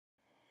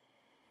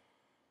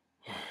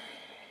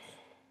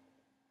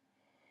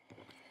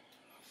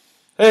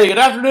Hey, good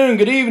afternoon,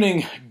 good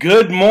evening,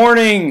 good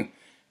morning,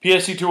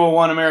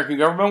 PSC-201 American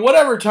Government,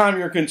 whatever time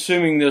you're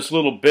consuming this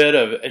little bit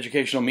of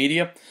educational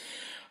media.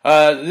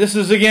 This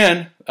is,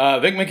 again,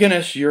 Vic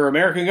McInnes, your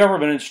American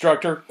Government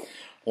instructor,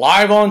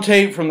 live on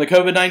tape from the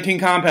COVID-19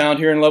 compound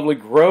here in lovely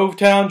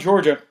Grovetown,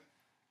 Georgia,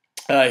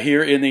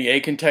 here in the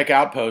Aiken Tech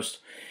Outpost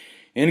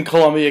in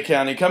Columbia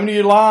County. Coming to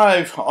you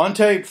live on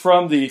tape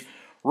from the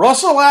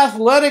Russell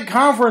Athletic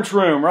Conference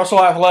Room.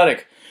 Russell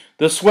Athletic,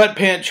 the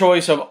sweatpant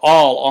choice of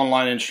all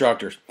online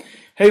instructors.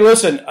 Hey,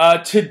 listen,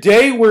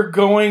 today we're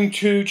going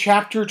to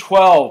Chapter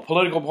 12,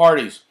 Political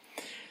Parties.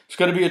 It's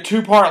going to be a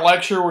two-part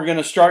lecture. We're going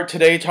to start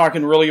today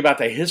talking really about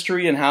the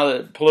history and how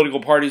the political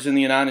parties in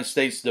the United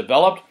States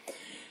developed.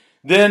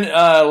 Then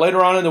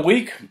later on in the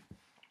week,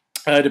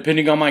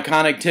 depending on my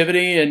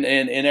connectivity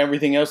and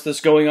everything else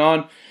that's going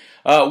on,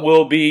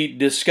 we'll be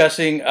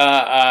discussing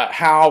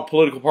how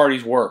political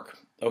parties work.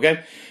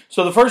 Okay?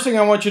 So the first thing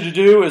I want you to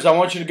do is I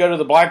want you to go to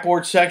the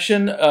Blackboard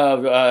section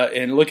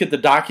and look at the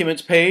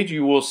documents page.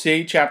 You will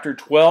see Chapter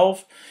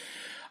 12,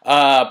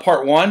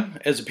 Part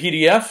 1 as a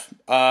PDF.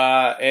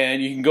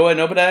 And you can go ahead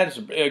and open that.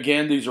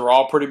 Again, these are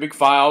all pretty big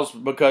files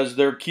because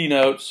they're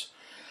keynotes.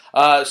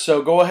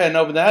 So go ahead and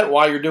open that.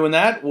 While you're doing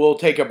that, we'll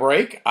take a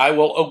break. I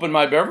will open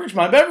my beverage.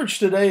 My beverage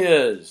today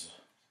is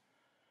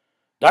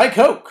Diet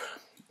Coke.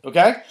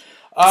 Okay?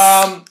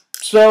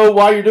 So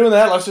while you're doing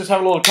that, let's just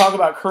have a little talk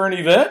about current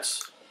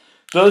events.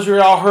 Those of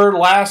y'all heard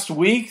last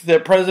week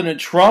that President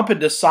Trump had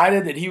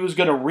decided that he was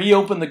going to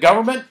reopen the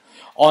government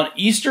on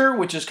Easter,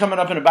 which is coming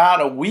up in about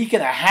a week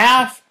and a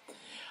half.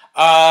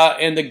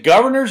 And the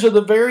governors of the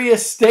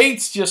various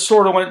states just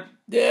sort of went,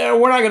 yeah,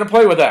 we're not going to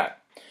play with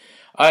that.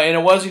 And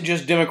it wasn't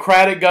just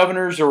Democratic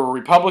governors or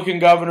Republican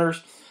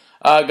governors.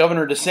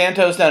 Governor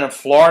DeSantis down in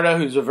Florida,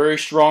 who's a very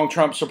strong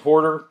Trump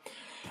supporter.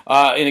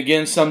 And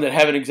again, some that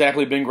haven't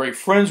exactly been great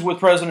friends with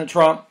President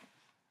Trump.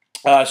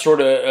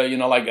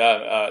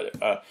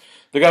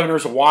 The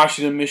governors of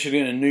Washington,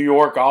 Michigan, and New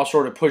York all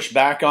sort of pushed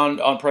back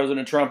on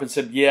President Trump and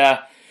said,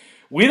 yeah,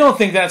 we don't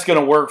think that's going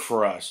to work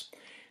for us.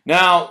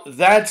 Now,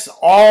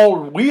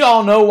 we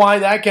all know why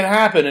that can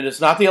happen, and it's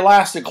not the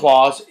elastic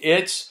clause,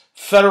 it's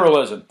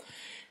federalism.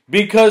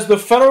 Because the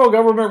federal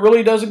government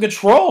really doesn't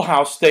control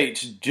how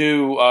states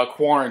do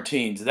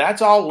quarantines.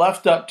 That's all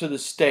left up to the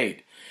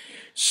state.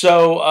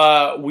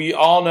 So we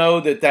all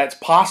know that that's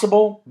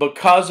possible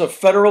because of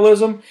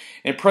federalism,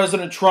 and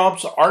President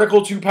Trump's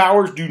Article 2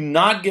 powers do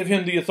not give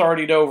him the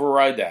authority to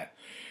override that.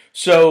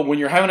 So when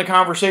you're having a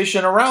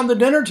conversation around the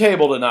dinner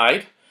table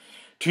tonight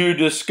to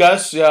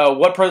discuss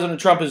what President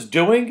Trump is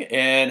doing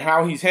and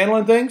how he's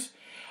handling things,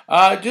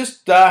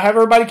 just have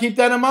everybody keep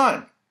that in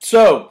mind.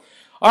 So,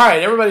 all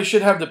right, everybody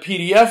should have the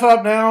PDF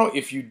up now.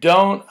 If you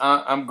don't,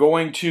 I'm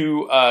going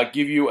to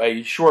give you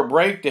a short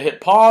break to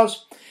hit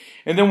pause.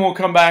 And then we'll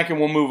come back and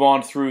we'll move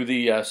on through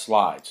the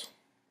slides.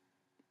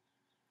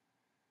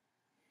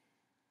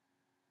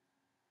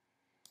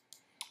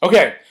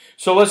 Okay,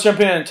 so let's jump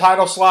in.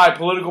 Title slide,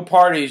 political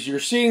parties. You're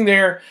seeing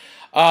there,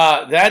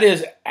 that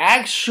is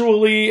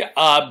actually,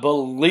 I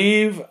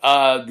believe,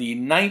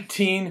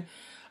 the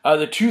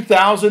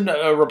 2000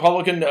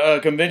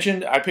 Republican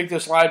Convention. I picked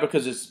this slide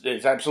because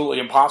it's absolutely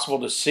impossible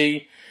to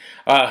see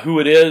who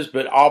it is,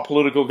 but all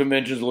political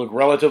conventions look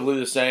relatively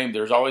the same.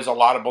 There's always a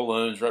lot of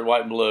balloons, red,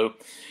 white, and blue.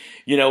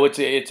 You know, it's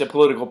a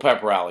political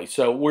pep rally.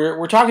 So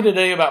we're talking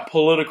today about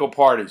political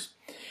parties.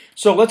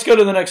 So let's go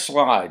to the next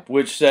slide,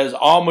 which says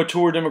all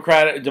mature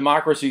democratic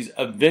democracies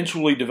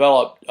eventually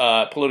develop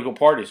political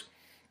parties.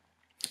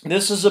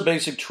 This is a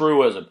basic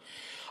truism.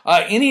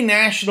 Any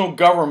national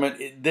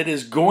government that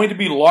is going to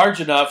be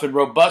large enough and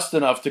robust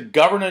enough to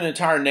govern an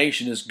entire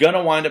nation is going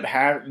to wind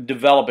up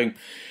developing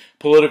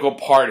political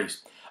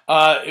parties.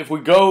 If we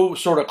go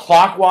sort of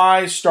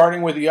clockwise,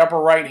 starting with the upper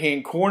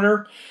right-hand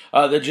corner,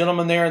 the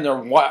gentleman there in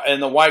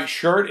the white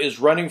shirt is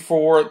running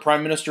for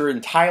Prime Minister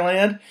in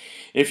Thailand.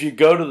 If you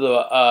go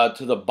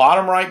to the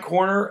bottom right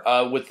corner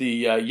with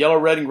the yellow,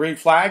 red, and green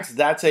flags,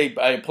 that's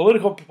a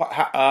political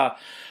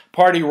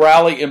party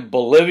rally in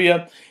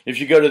Bolivia. If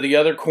you go to the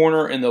other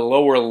corner in the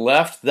lower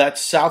left,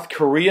 that's South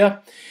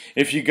Korea.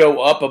 If you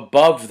go up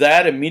above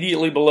that,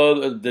 immediately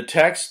below the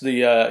text,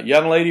 the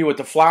young lady with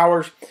the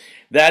flowers,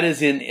 that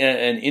is in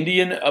an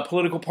Indian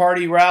political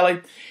party rally.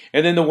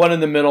 And then the one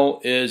in the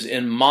middle is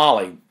in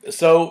Mali.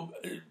 So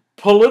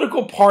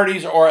political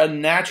parties are a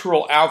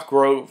natural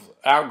outgrowth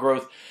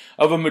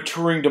of a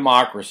maturing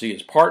democracy.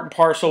 It's part and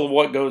parcel of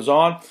what goes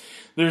on.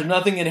 There's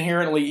nothing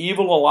inherently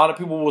evil. A lot of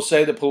people will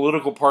say that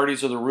political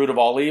parties are the root of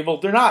all evil.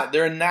 They're not.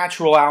 They're a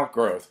natural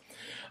outgrowth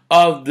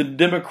of the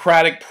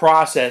democratic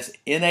process.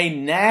 In a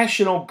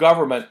national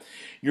government,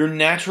 you're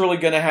naturally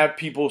going to have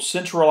people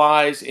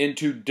centralized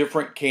into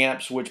different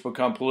camps which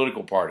become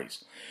political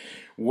parties.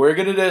 We're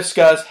going to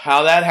discuss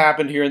how that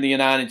happened here in the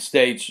United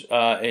States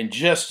in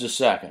just a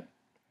second.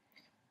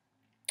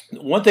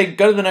 One thing,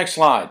 go to the next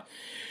slide.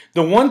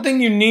 The one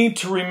thing you need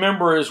to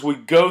remember as we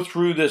go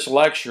through this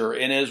lecture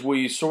and as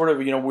we sort of,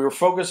 we're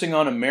focusing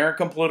on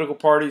American political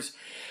parties.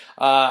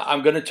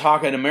 I'm going to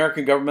talk in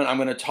American government. I'm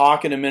going to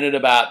talk in a minute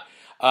about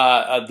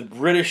the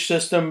British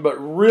system, but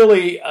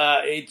really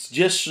it's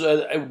just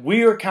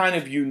we are kind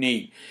of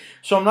unique.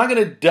 So I'm not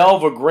going to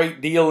delve a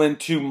great deal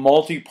into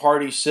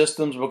multi-party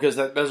systems because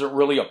that doesn't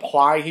really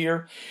apply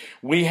here.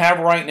 We have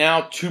right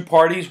now two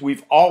parties.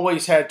 We've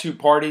always had two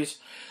parties.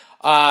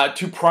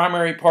 Two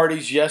primary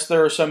parties. Yes,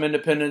 there are some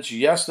independents.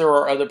 Yes, there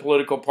are other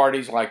political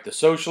parties like the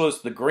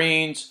Socialists, the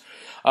Greens,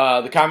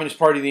 the Communist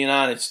Party of the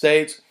United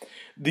States.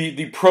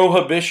 The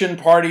Prohibition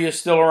Party is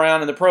still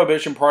around, and the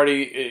Prohibition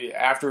Party,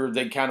 after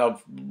they kind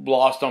of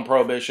lost on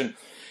Prohibition,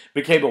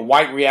 became a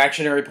white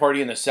reactionary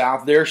party in the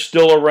South. They're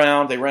still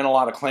around. They ran a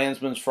lot of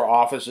Klansmen for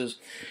offices.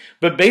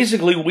 But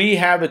basically, we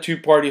have a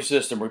two-party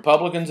system,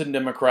 Republicans and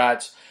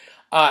Democrats,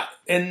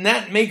 and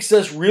that makes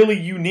us really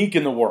unique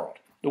in the world.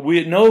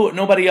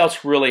 Nobody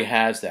else really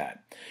has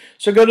that.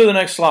 So go to the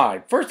next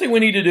slide. First thing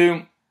we need to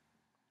do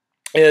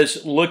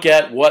is look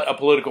at what a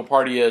political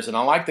party is. And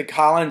I like the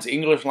Collins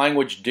English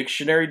Language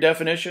Dictionary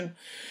definition.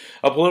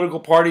 A political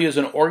party is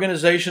an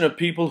organization of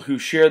people who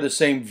share the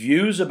same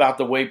views about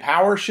the way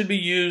power should be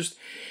used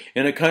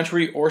in a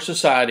country or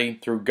society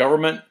through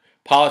government,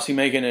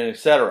 policymaking, and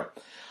etc.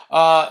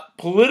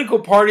 Political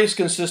parties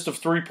consist of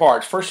three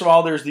parts. First of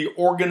all, there's the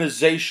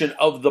organization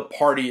of the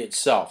party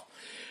itself,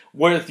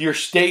 with your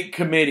state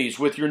committees,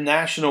 with your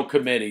national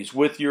committees,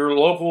 with your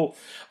local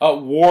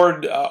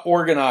ward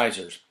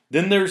organizers.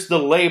 Then there's the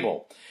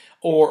label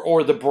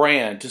or the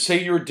brand, to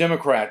say you're a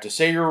Democrat, to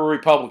say you're a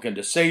Republican,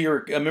 to say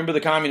you're a member of the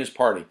Communist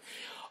Party.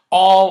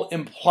 All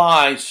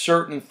imply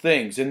certain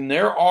things. And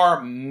there are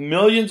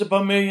millions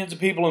upon millions of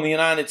people in the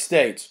United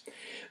States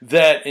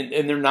that,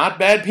 and they're not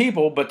bad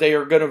people, but they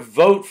are going to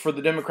vote for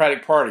the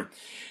Democratic Party.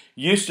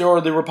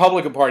 Or the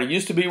Republican Party.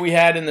 Used to be, we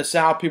had in the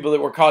South people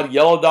that were called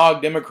yellow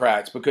dog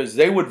Democrats because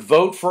they would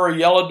vote for a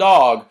yellow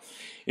dog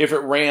if it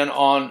ran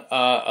on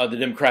the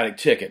Democratic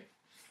ticket.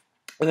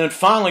 And then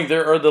finally,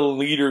 there are the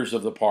leaders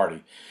of the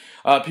party.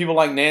 People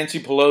like Nancy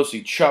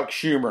Pelosi, Chuck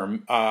Schumer,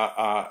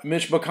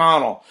 Mitch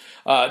McConnell,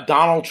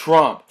 Donald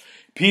Trump.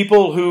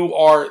 People who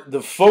are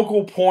the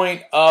focal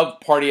point of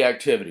party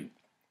activity.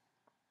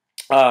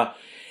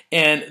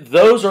 And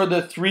those are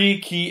the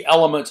three key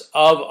elements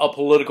of a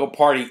political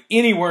party.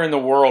 Anywhere in the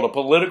world, a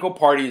political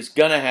party is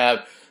going to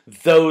have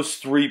those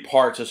three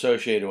parts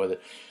associated with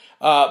it.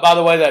 By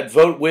the way, that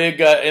Vote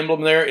Whig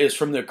emblem there is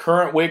from the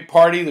current Whig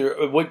Party.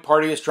 The Whig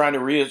Party is trying to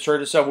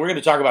reassert itself. We're going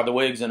to talk about the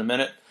Whigs in a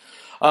minute.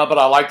 But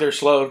I like their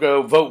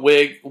slogan, Vote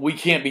Whig. We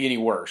can't be any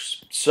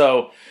worse.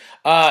 So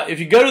if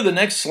you go to the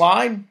next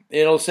slide,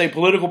 it'll say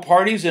political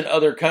parties in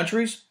other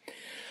countries.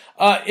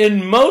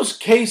 In most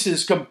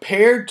cases,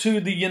 compared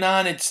to the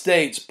United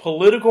States,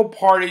 political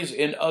parties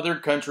in other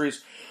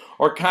countries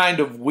are kind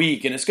of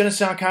weak. And it's going to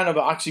sound kind of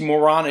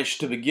oxymoronish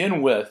to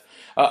begin with.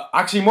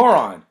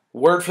 Oxymoron.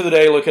 Word for the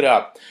day, look it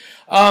up.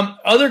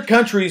 Other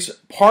countries,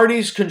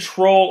 parties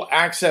control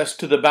access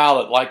to the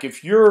ballot. Like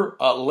if you're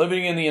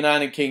living in the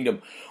United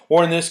Kingdom,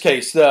 or in this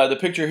case, the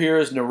picture here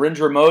is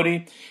Narendra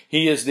Modi.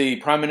 He is the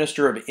Prime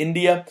Minister of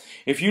India.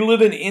 If you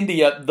live in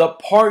India,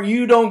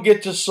 you don't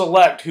get to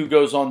select who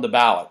goes on the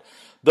ballot.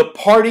 The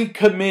party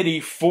committee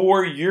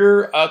for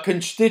your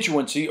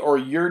constituency or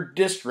your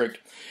district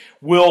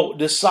will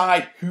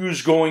decide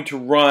who's going to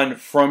run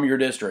from your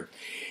district.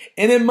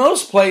 And in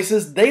most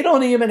places, they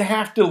don't even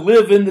have to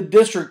live in the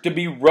district to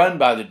be run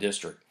by the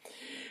district.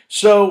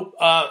 So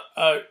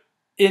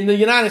in the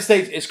United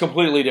States, it's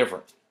completely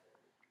different.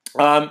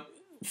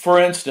 For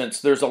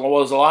instance, was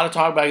a lot of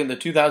talk back in the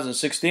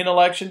 2016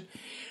 election.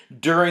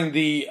 During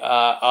the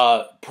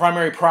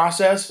primary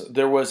process,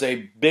 there was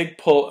a big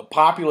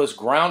populist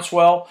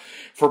groundswell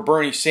for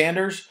Bernie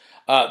Sanders.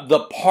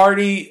 The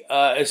party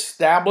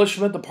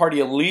establishment, the party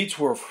elites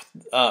were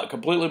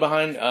completely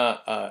behind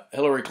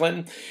Hillary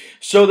Clinton.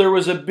 So there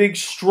was a big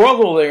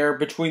struggle there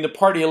between the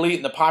party elite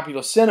and the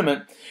popular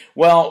sentiment.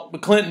 Well,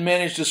 Clinton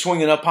managed to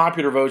swing enough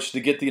popular votes to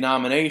get the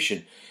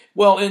nomination.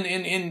 Well,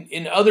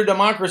 in other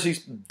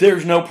democracies,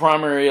 there's no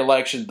primary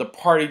election. The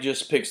party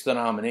just picks the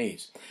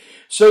nominees.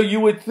 So you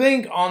would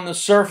think on the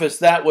surface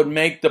that would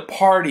make the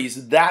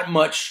parties that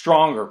much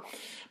stronger.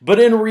 But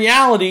in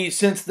reality,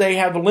 since they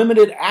have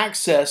limited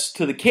access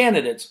to the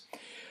candidates,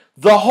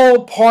 the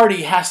whole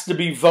party has to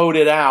be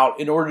voted out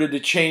in order to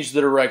change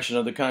the direction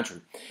of the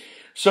country.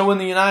 So in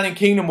the United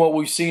Kingdom, what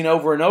we've seen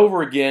over and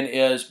over again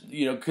is,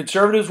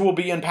 conservatives will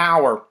be in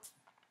power.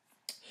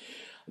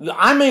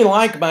 I may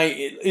like my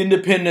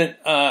independent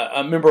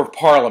member of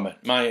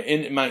parliament, my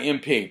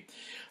MP,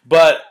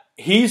 but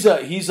he's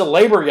a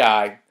labor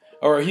guy,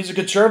 or he's a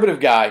conservative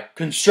guy.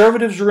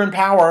 Conservatives are in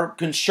power,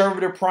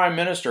 conservative prime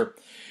minister.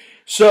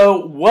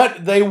 So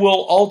what they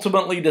will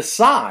ultimately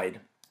decide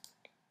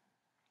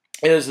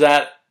is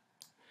that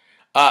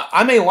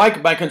I may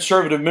like my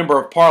conservative member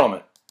of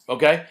parliament,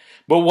 okay?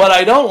 But what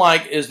I don't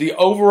like is the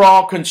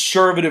overall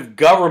conservative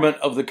government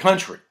of the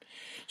country.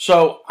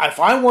 So if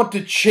I want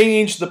to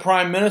change the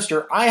prime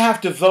minister, I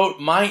have to vote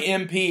my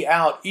MP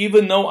out,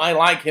 even though I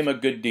like him a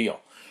good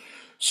deal.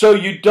 So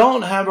you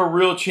don't have a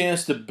real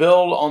chance to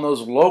build on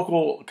those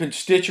local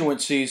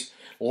constituencies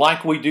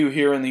like we do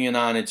here in the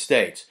United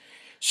States.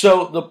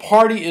 So the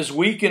party is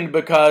weakened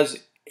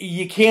because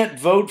you can't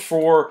vote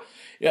for,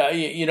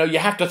 you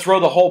have to throw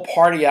the whole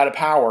party out of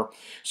power.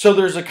 So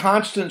there's a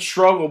constant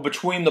struggle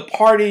between the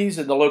parties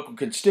and the local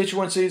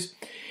constituencies,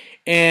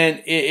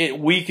 and it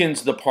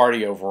weakens the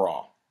party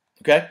overall.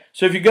 Okay,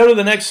 so if you go to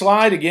the next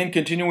slide, again,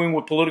 continuing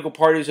with political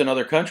parties in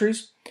other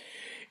countries.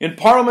 In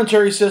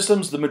parliamentary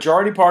systems, the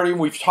majority party,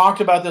 we've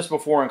talked about this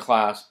before in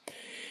class.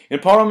 In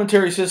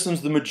parliamentary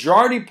systems, the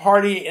majority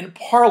party in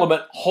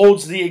parliament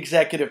holds the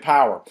executive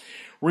power.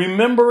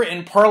 Remember,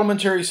 in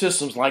parliamentary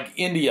systems like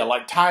India,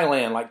 like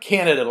Thailand, like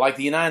Canada, like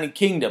the United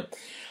Kingdom,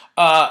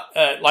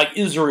 like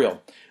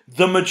Israel,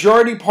 the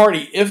majority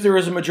party, if there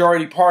is a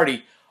majority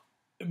party,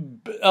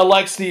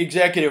 elects the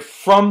executive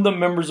from the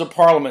members of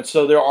parliament.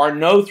 So there are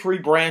no three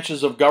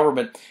branches of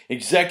government.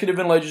 Executive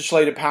and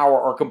legislative power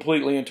are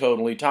completely and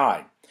totally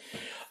tied.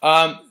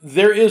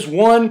 There is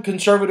one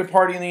conservative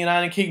party in the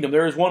United Kingdom.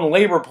 There is one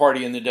Labour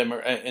Party in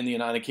the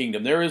United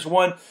Kingdom. There is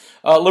one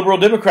Liberal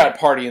Democrat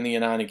Party in the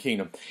United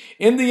Kingdom.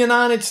 In the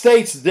United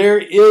States, there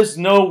is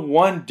no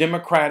one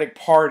Democratic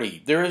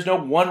Party. There is no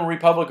one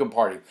Republican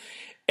Party.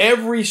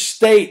 Every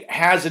state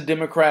has a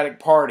Democratic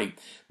Party.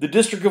 The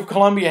District of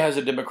Columbia has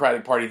a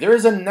Democratic Party. There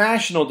is a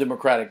National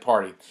Democratic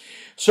Party.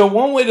 So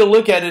one way to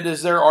look at it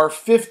is there are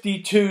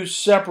 52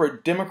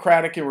 separate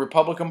Democratic and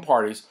Republican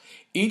parties.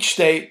 Each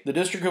state, the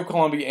District of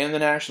Columbia, and the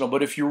National.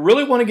 But if you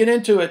really want to get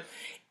into it,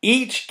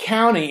 each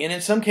county, and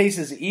in some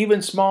cases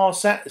even small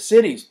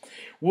cities,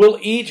 will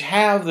each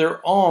have their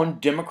own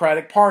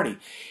Democratic Party.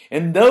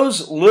 And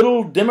those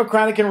little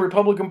Democratic and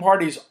Republican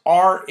parties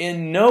are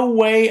in no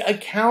way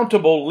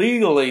accountable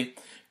legally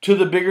to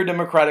the bigger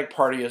Democratic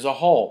Party as a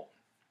whole.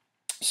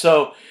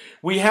 So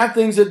we have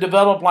things that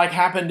develop like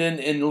happened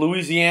in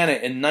Louisiana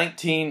in the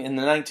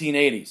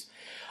 1980s.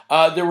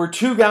 There were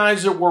two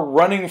guys that were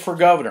running for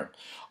governor.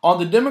 On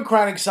the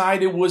Democratic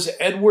side, it was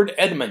Edward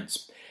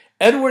Edmunds.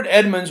 Edward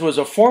Edmunds was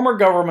a former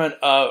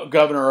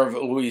governor of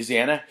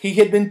Louisiana. He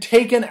had been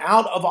taken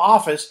out of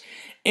office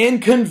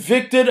and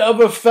convicted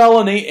of a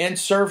felony and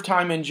served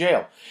time in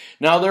jail.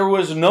 Now, there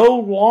was no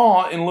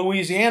law in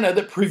Louisiana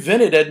that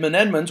prevented Edmund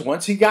Edmunds,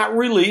 once he got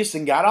released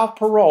and got off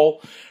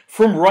parole,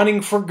 from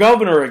running for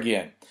governor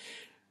again.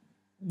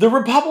 The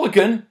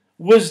Republican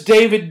was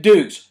David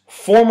Dukes,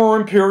 former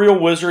imperial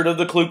wizard of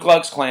the Ku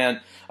Klux Klan,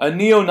 a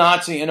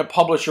neo-Nazi and a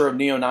publisher of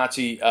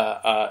neo-Nazi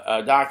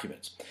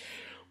documents.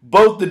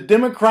 Both the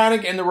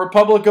Democratic and the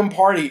Republican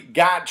Party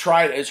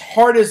tried as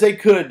hard as they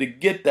could to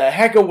get the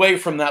heck away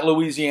from that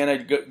Louisiana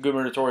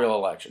gubernatorial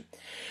election.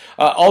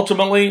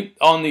 Ultimately,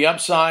 on the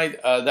upside,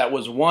 that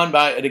was won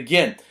by, and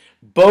again,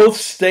 both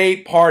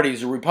state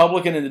parties, the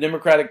Republican and the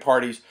Democratic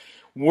parties,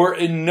 were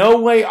in no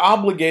way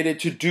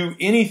obligated to do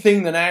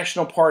anything the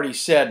National Party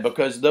said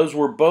because those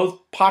were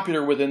both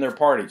popular within their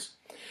parties.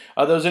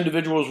 Those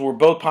individuals were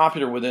both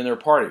popular within their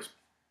parties.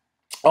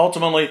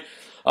 Ultimately,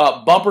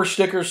 bumper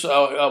stickers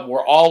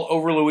were all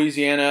over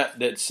Louisiana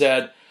that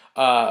said,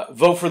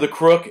 vote for the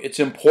crook, it's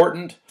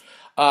important.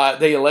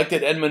 They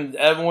elected Edward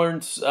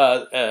Edmunds,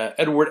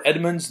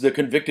 the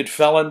convicted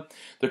felon.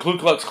 The Ku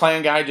Klux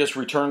Klan guy just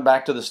returned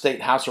back to the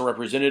state House of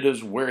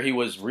Representatives where he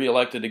was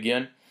reelected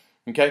again.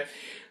 Okay,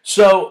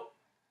 so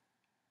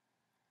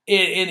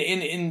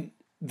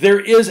there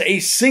is a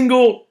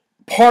single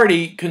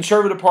party,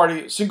 conservative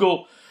party,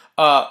 single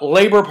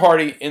Labor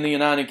Party in the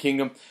United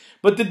Kingdom.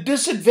 But the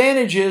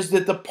disadvantage is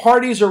that the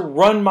parties are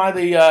run by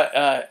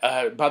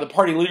the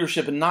party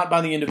leadership and not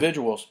by the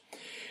individuals.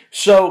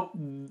 So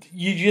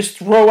you just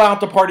throw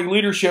out the party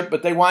leadership,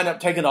 but they wind up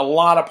taking a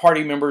lot of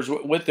party members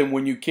with them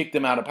when you kick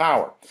them out of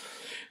power.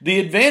 The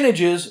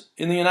advantage is,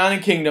 in the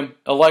United Kingdom,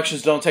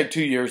 elections don't take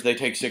 2 years, they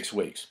take 6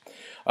 weeks.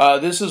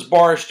 This is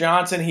Boris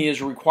Johnson. He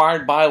is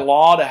required by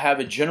law to have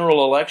a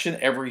general election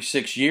every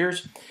 6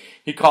 years.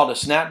 He called a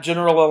snap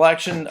general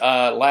election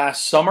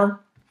last summer,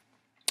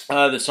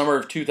 the summer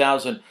of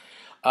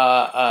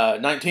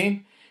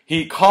 2019.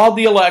 He called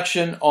the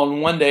election on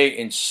one day,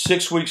 and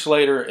 6 weeks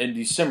later in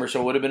December,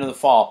 so it would have been in the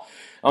fall,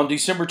 on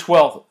December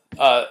 12th,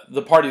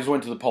 the parties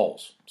went to the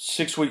polls,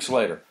 6 weeks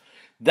later.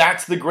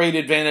 That's the great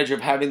advantage of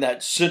having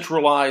that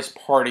centralized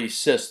party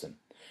system.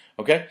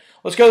 Okay,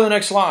 let's go to the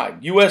next slide.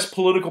 U.S.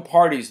 political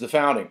parties, the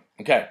founding.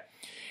 Okay,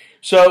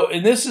 so,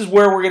 and this is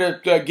where we're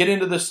going to get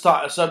into this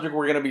subject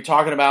we're going to be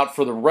talking about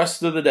for the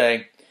rest of the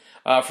day,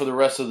 for the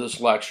rest of this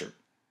lecture.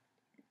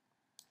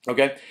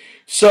 Okay,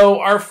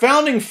 so our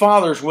founding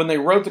fathers, when they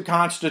wrote the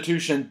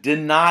Constitution, did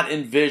not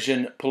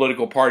envision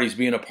political parties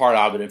being a part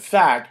of it. In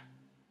fact,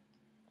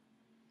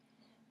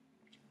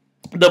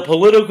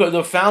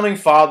 the founding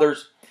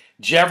fathers,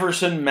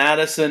 Jefferson,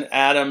 Madison,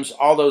 Adams,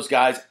 all those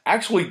guys,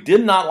 actually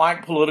did not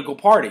like political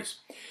parties.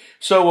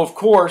 So, of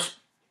course,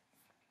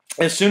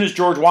 as soon as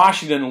George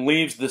Washington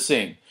leaves the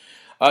scene,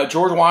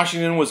 George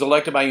Washington was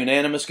elected by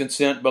unanimous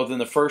consent both in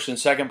the first and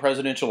second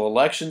presidential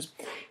elections.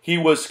 He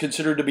was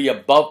considered to be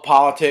above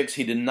politics.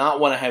 He did not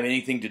want to have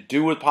anything to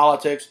do with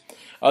politics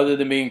other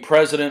than being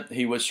president.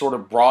 He was sort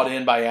of brought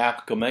in by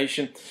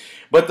acclamation.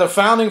 But the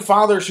founding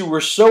fathers, who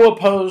were so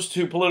opposed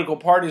to political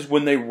parties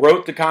when they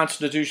wrote the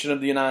Constitution of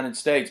the United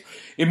States,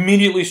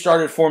 immediately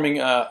started forming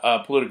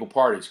political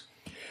parties.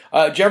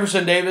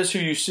 Jefferson Davis, who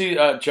you see,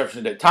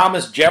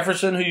 Thomas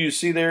Jefferson, who you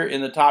see there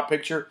in the top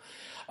picture,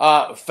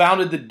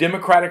 founded the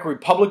Democratic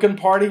Republican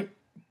Party.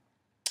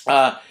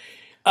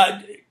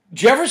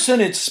 Jefferson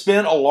had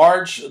spent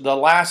the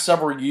last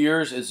several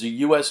years as a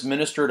U.S.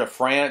 minister to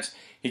France.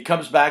 He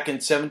comes back in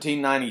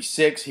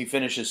 1796. He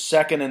finishes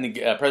second in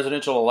the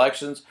presidential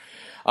elections.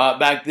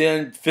 Back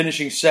then,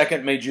 finishing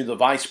second made you the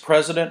vice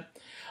president.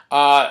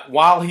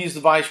 While he's the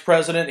vice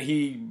president,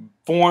 he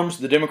forms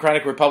the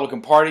Democratic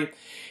Republican Party.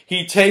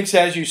 He takes,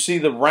 as you see,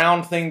 the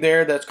round thing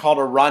there that's called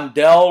a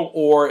rondelle,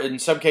 or in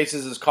some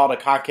cases it's called a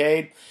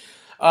cockade.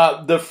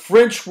 The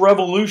French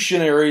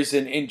revolutionaries,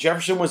 and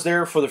Jefferson was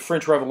there for the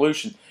French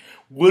Revolution,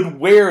 would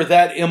wear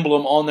that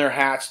emblem on their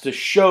hats to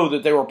show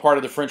that they were part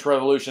of the French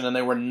Revolution and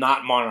they were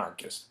not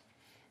monarchists.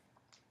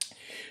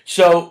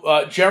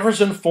 So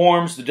Jefferson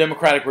forms the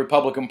Democratic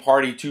Republican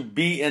Party to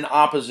be in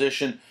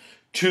opposition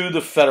to the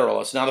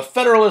Federalists. Now, the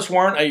Federalists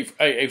weren't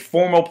a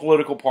formal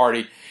political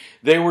party.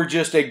 They were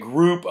just a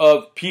group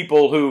of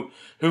people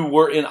who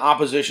were in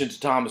opposition to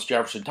Thomas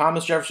Jefferson.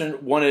 Thomas Jefferson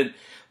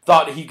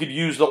thought he could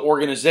use the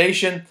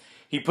organization.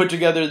 He put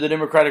together the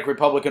Democratic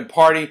Republican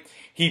Party.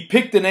 He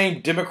picked the name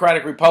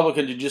Democratic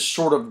Republican to just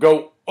sort of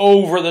go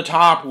over the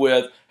top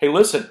with, hey,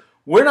 listen,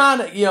 we're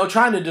not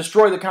trying to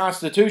destroy the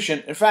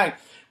Constitution. In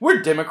fact,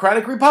 we're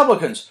Democratic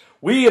Republicans.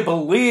 We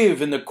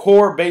believe in the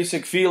core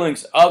basic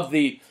feelings of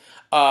the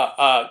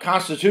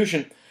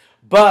Constitution.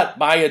 But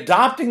by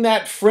adopting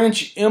that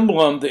French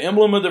emblem, the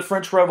emblem of the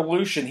French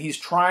Revolution, he's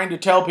trying to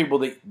tell people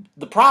that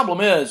the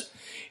problem is,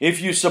 if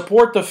you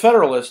support the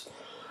Federalists,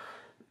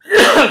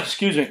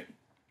 excuse me,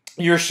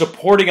 you're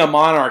supporting a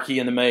monarchy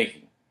in the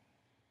making.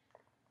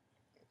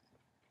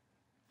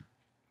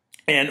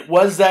 And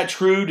was that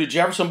true? Did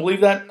Jefferson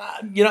believe that?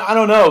 I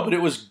don't know, but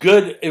it was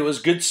good. It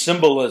was good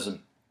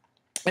symbolism.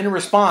 In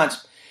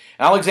response,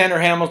 Alexander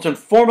Hamilton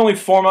formally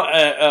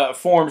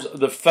forms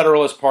the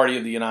Federalist Party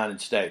of the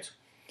United States.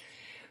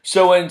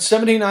 So in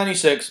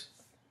 1796,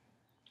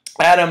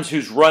 Adams,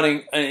 who's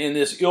running in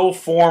this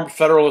ill-formed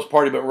Federalist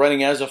Party, but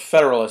running as a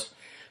Federalist,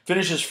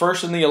 finishes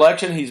first in the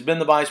election. He's been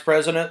the vice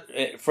president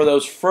for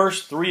those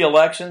first 3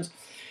 elections.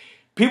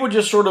 People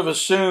just sort of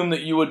assume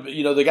that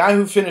the guy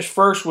who finished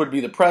first would be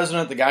the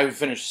president, the guy who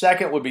finished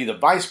second would be the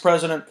vice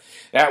president.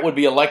 That would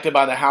be elected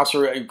by the House,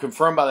 or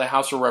confirmed by the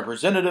House of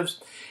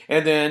Representatives,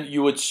 and then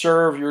you would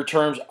serve your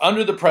terms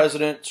under the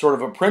president, sort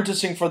of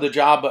apprenticing for the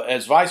job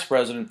as vice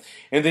president,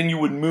 and then you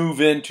would move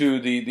into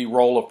the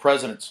role of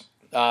presidents.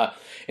 And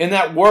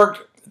that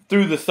worked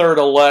through the 3rd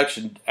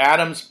election.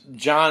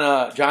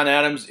 John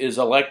Adams is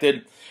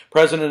elected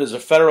president as a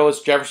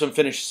Federalist. Jefferson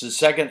finishes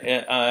second,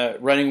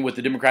 running with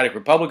the Democratic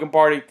Republican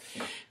Party.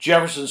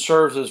 Jefferson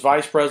serves as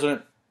vice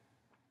president.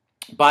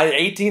 By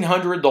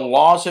 1800, the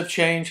laws have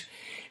changed,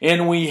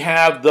 and we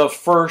have the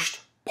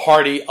first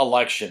party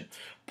election.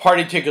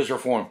 Party tickets are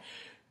formed.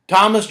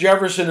 Thomas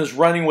Jefferson is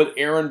running with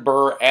Aaron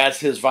Burr as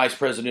his vice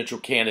presidential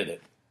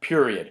candidate,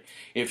 period.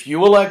 If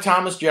you elect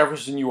Thomas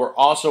Jefferson, you are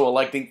also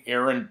electing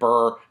Aaron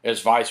Burr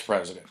as vice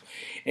president.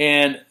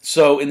 And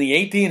so in the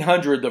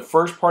 1800, the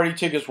first party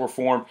tickets were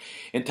formed,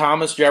 and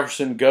Thomas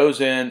Jefferson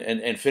goes in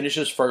and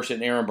finishes first,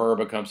 and Aaron Burr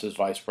becomes his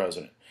vice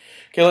president.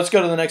 Okay, let's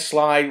go to the next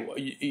slide.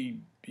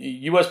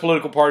 U.S.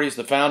 political parties,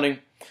 the founding.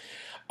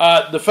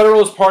 The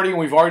Federalist Party, and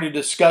we've already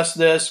discussed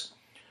this.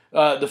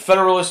 The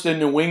Federalists in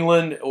New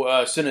England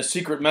sent a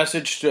secret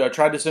message,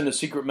 tried to send a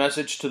secret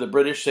message to the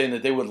British saying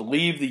that they would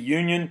leave the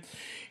Union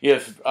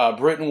if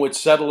Britain would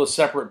settle a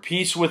separate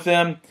peace with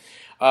them.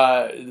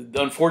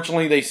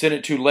 Unfortunately, they sent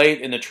it too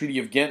late, and the Treaty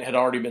of Ghent had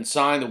already been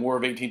signed. The War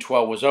of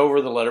 1812 was over.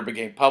 The letter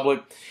became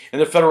public,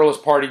 and the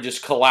Federalist Party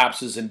just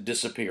collapses and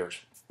disappears.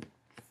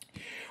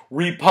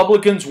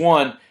 Republicans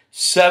won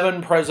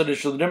 7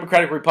 presidential. The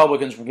Democratic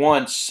Republicans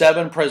won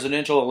 7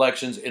 presidential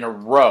elections in a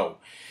row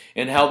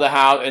and held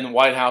the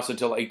White House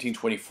until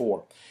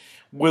 1824.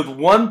 With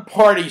one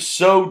party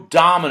so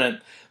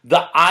dominant,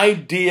 the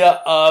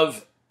idea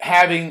of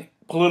having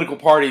political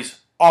parties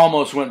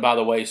almost went by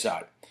the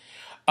wayside.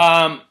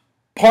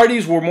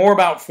 Parties were more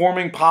about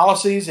forming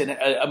policies and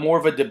more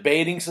of a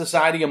debating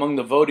society among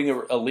the voting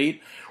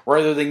elite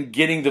rather than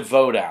getting the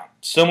vote out.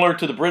 Similar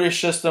to the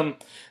British system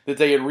that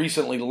they had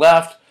recently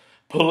left,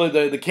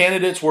 the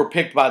candidates were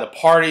picked by the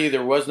party.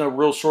 There was no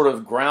real sort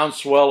of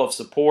groundswell of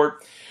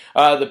support.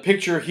 The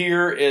picture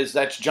here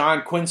that's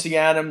John Quincy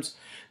Adams,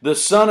 the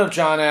son of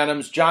John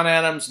Adams. John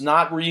Adams,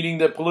 not reading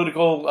the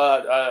political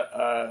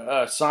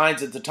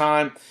signs at the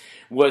time,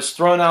 was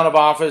thrown out of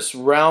office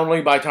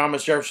roundly by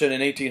Thomas Jefferson in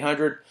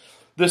 1800.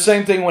 The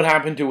same thing would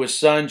happen to his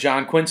son,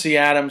 John Quincy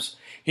Adams.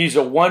 He's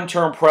a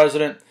one-term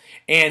president,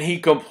 and he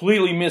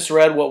completely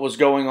misread what was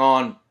going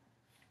on.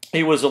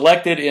 He was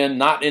elected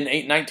not in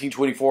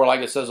 1924, like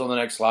it says on the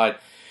next slide,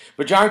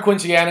 but John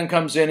Quincy Adams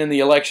comes in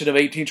the election of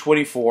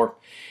 1824.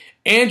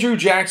 Andrew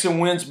Jackson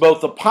wins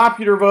both the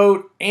popular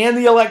vote and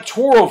the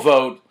electoral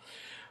vote,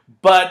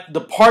 but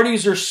the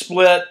parties are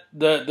split.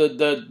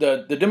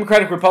 The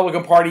Democratic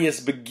Republican Party is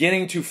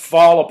beginning to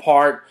fall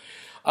apart.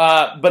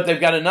 But they've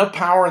got enough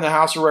power in the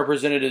House of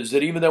Representatives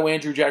that even though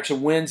Andrew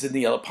Jackson wins in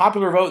the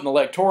popular vote and the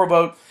electoral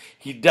vote,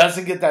 he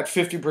doesn't get that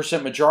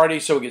 50% majority,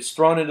 so he gets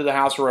thrown into the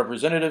House of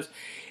Representatives.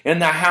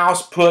 And the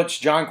House puts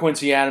John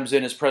Quincy Adams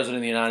in as President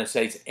of the United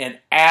States. And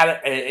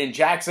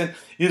Jackson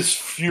is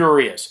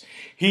furious.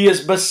 He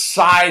is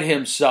beside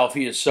himself.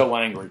 He is so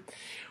angry.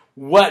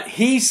 What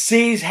he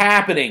sees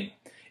happening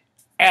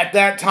at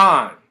that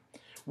time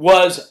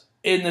was,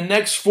 in the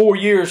next 4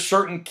 years,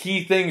 certain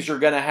key things are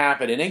going to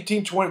happen. In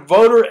 1820,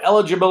 voter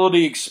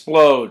eligibility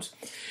explodes.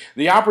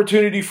 The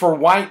opportunity for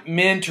white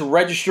men to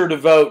register to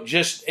vote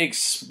just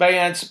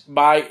expands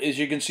by, as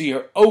you can see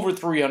here, over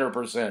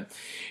 300%.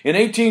 In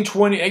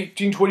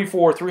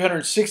 1824,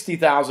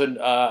 360,000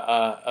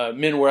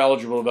 men were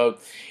eligible to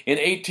vote. In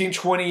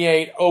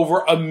 1828,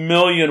 over 1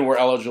 million were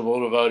eligible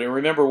to vote. And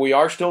remember, we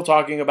are still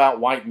talking about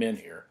white men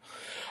here.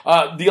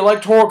 The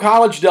Electoral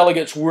College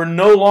delegates were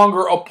no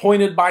longer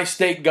appointed by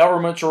state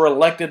governments or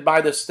elected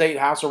by the state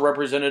House of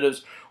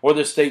Representatives or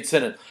the state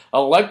Senate.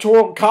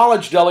 Electoral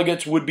College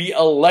delegates would be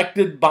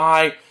elected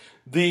by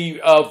the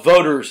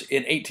voters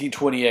in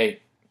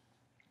 1828.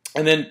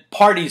 And then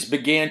parties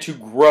began to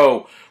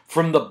grow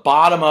from the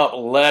bottom up,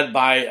 led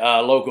by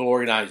local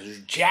organizers.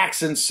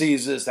 Jackson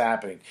sees this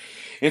happening.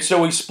 And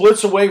so he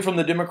splits away from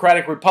the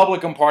Democratic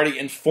Republican Party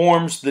and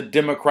forms the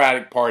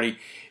Democratic Party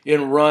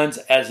and runs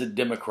as a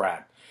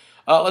Democrat.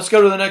 Let's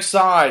go to the next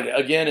slide.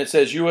 Again, it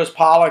says U.S.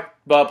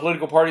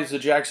 political parties, the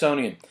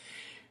Jacksonian.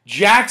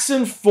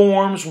 Jackson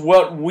forms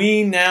what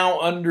we now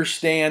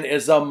understand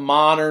as a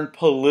modern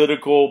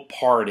political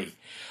party.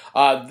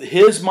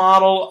 His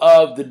model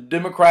of the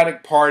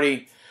Democratic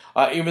Party,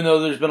 even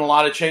though there's been a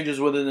lot of changes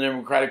within the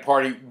Democratic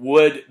Party,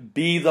 would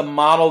be the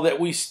model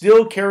that we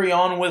still carry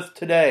on with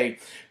today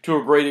to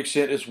a great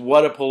extent, is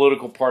what a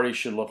political party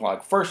should look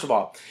like. First of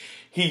all,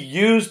 he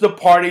used the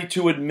party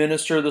to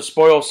administer the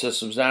spoil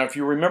systems. Now, if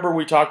you remember,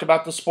 we talked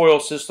about the spoil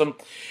system.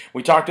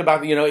 We talked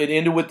about, it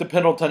ended with the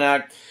Pendleton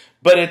Act.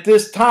 But at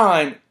this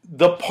time,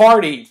 the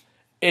party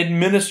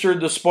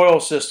administered the spoil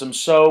system.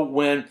 So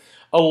when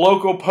a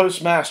local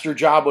postmaster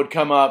job would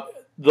come up,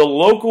 the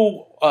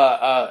local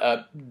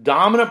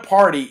dominant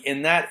party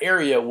in that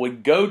area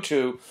would go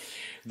to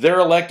their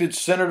elected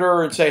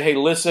senator and say, hey,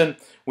 listen,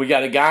 we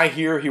got a guy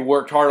here. He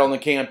worked hard on the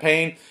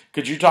campaign.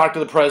 Could you talk to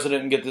the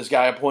president and get this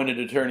guy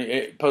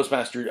appointed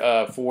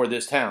postmaster for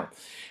this town?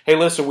 Hey,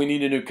 listen, we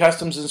need a new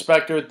customs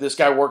inspector. This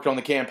guy worked on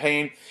the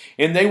campaign.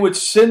 And they would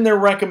send their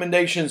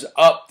recommendations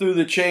up through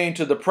the chain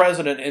to the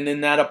president, and then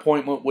that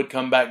appointment would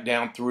come back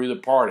down through the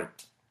party.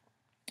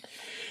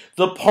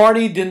 The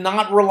party did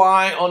not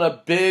rely on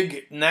a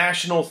big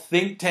national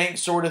think tank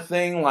sort of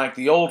thing like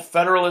the old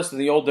Federalists and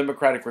the old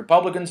Democratic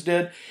Republicans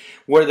did,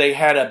 where they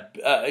had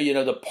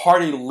the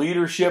party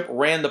leadership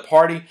ran the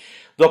party.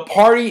 The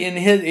party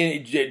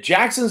in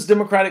Jackson's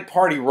Democratic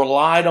Party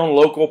relied on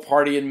local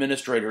party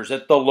administrators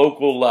at the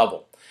local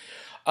level,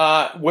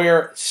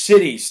 where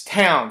cities,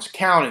 towns,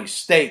 counties,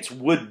 states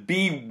would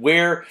be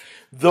where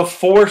the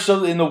force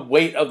and the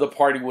weight of the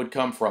party would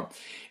come from.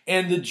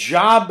 And the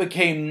job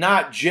became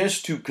not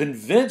just to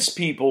convince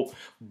people,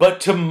 but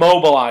to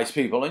mobilize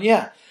people. And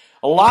yeah,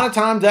 a lot of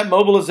times that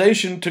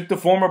mobilization took the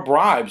form of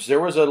bribes.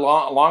 There was a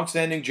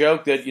long-standing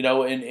joke that,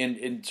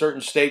 in certain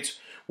states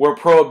where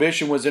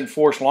prohibition was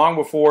enforced long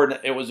before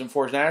it was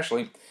enforced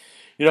nationally,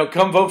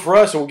 come vote for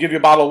us and we'll give you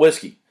a bottle of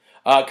whiskey.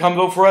 Come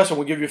vote for us and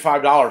we'll give you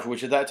 $5,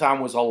 which at that time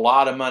was a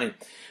lot of money.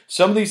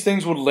 Some of these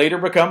things would later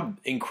become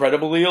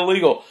incredibly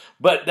illegal.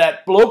 But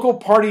that local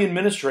party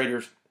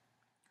administrators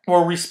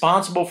were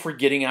responsible for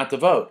getting out the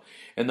vote.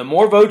 And the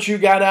more votes you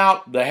got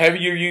out, the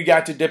heavier you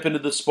got to dip into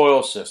the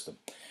spoil system.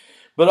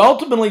 But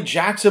ultimately,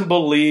 Jackson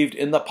believed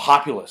in the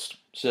populist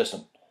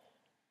system.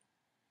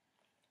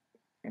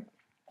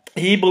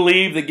 He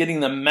believed that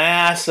getting the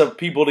mass of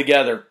people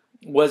together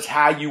was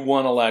how you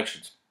won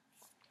elections.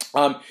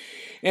 And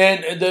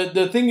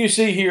the thing you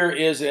see here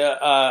is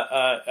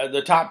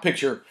the top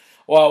picture.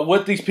 Well,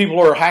 what these people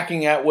are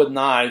hacking at with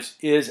knives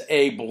is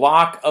a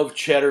block of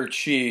cheddar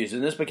cheese.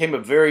 And this became a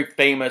very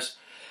famous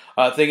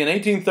thing. In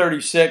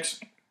 1836,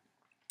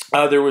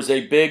 there was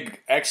a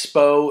big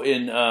expo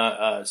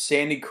in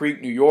Sandy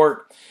Creek, New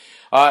York.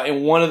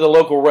 And one of the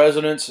local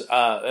residents,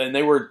 and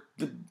they were,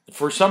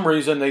 for some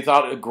reason, they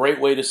thought a great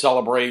way to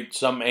celebrate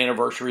some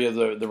anniversary of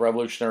the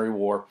Revolutionary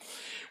War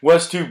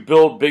was to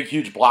build big,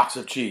 huge blocks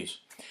of cheese.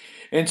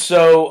 And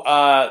so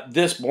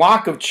this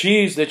block of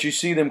cheese that you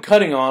see them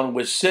cutting on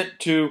was sent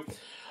to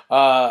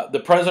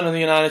the President of the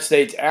United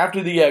States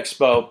after the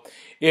expo.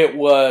 It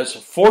was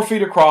 4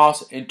 feet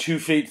across and 2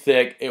 feet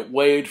thick. It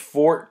weighed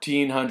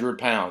 1,400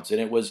 pounds.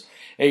 And it was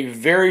a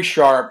very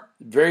sharp,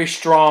 very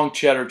strong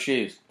cheddar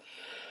cheese.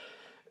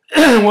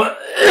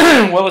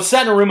 Well, it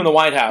sat in a room in the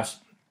White House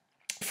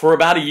for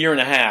about a year and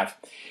a half.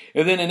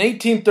 And then in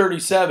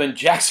 1837,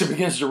 Jackson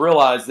begins to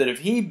realize that if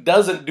he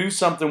doesn't do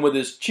something with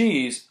his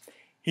cheese,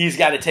 he's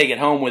got to take it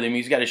home with him.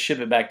 He's got to ship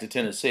it back to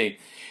Tennessee.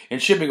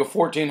 And shipping a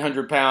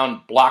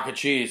 1,400-pound block of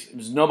cheese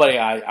was nobody's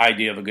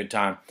idea of a good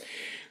time.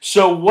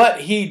 So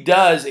what he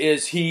does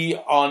is he,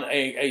 on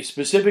a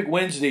specific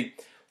Wednesday,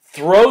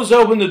 throws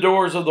open the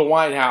doors of the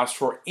White House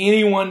for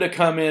anyone to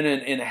come in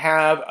and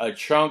have a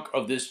chunk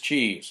of this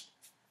cheese.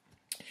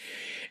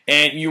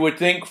 And you would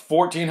think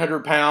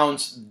 1,400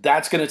 pounds,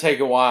 that's going to take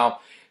a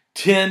while.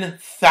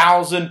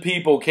 10,000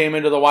 people came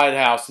into the White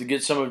House to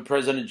get some of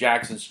President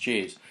Jackson's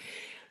cheese.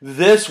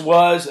 This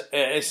was,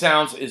 it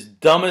sounds as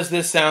dumb as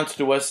this sounds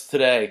to us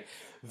today,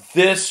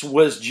 this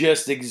was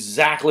just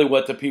exactly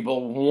what the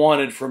people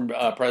wanted from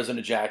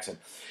President Jackson.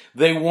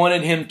 They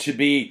wanted him to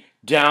be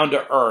down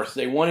to earth.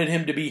 They wanted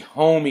him to be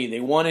homey. They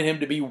wanted him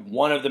to be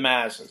one of the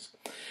masses.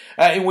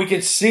 And we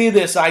can see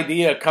this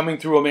idea coming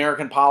through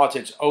American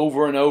politics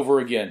over and over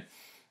again.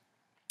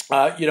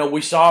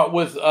 We saw it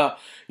with,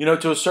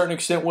 to a certain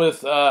extent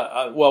with,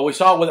 we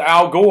saw it with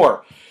Al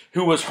Gore,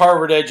 who was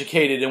Harvard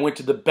educated and went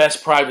to the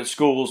best private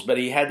schools, but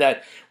he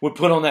would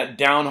put on that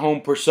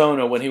down-home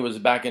persona when he was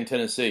back in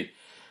Tennessee.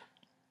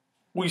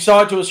 We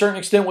saw it to a certain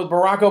extent with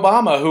Barack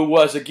Obama, who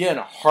was, again,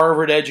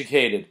 Harvard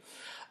educated,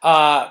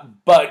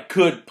 but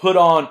could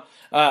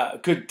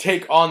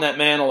take on that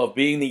mantle of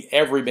being the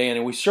everyman.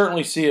 And we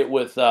certainly see it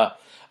with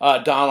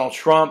Donald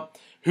Trump,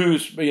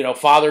 whose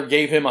father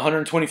gave him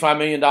 $125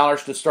 million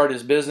to start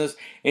his business,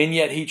 and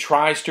yet he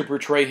tries to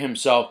portray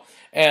himself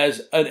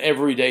as an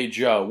everyday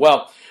Joe.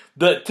 Well,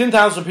 the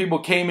 10,000 people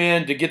came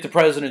in to get the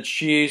president's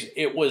cheese.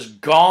 It was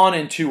gone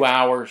in 2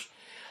 hours.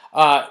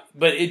 But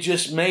it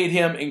just made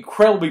him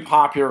incredibly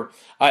popular,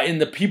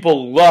 and the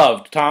people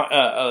loved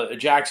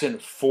Jackson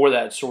for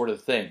that sort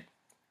of thing.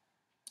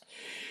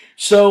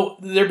 So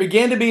there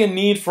began to be a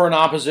need for an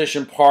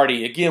opposition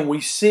party. Again,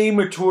 we see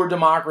mature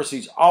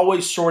democracies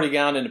always sorting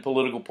out into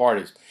political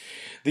parties.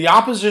 The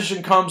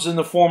opposition comes in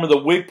the form of the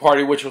Whig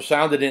Party, which was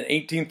founded in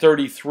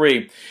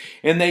 1833,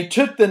 and they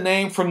took the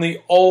name from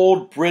the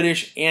old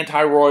British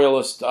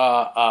anti-royalist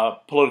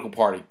political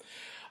party.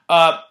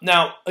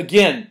 Now,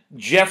 again,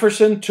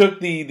 Jefferson took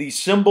the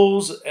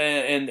symbols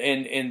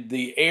and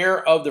the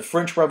air of the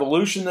French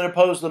Revolution that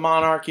opposed the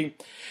monarchy.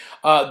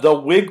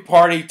 The Whig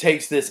Party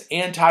takes this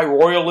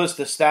anti-royalist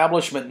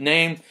establishment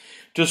name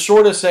to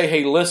sort of say,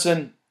 hey,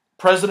 listen,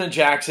 President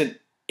Jackson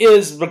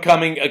is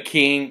becoming a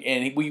king,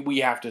 and we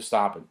have to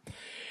stop him.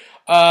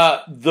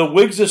 The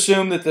Whigs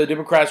assume that the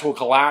Democrats will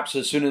collapse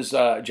as soon as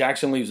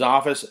Jackson leaves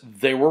office.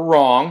 They were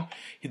wrong.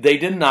 They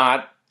did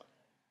not.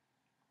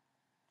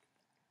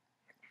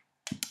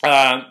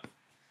 But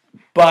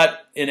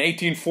in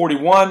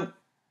 1841,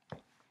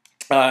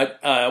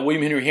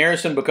 William Henry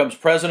Harrison becomes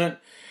president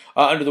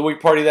under the Whig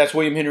Party. That's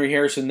William Henry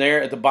Harrison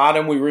there. At the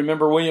bottom, we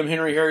remember William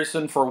Henry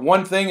Harrison for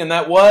one thing, and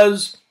that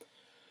was,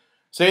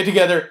 say it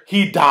together,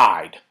 he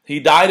died. He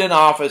died in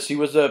office. He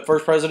was the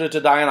first president to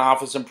die in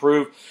office and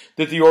prove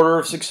that the order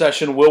of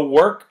succession will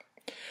work.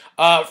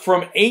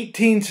 From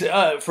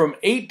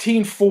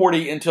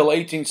 1840 until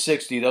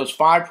 1860, those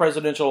 5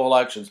 presidential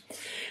elections,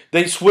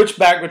 they switched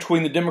back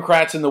between the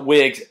Democrats and the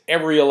Whigs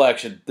every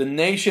election. The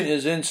nation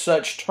is in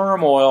such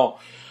turmoil,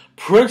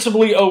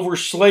 principally over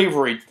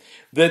slavery,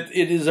 that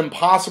it is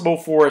impossible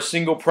for a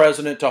single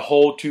president to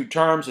hold 2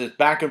 terms. It's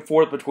back and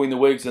forth between the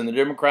Whigs and the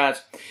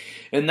Democrats.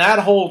 And that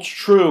holds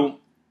true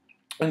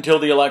until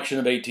the election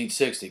of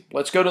 1860.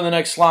 Let's go to the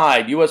next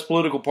slide. U.S.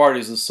 political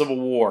parties, the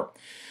Civil War.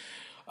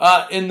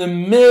 In the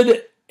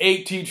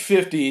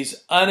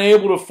mid-1850s,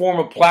 unable to form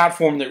a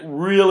platform that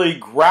really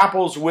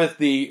grapples with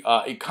the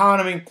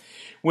economy,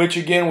 which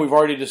again, we've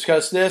already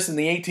discussed this. In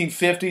the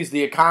 1850s,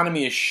 the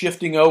economy is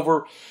shifting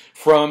over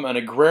from an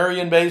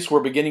agrarian base.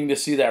 We're beginning to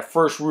see that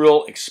first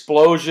real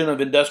explosion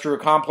of industrial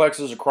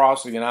complexes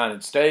across the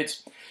United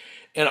States.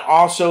 And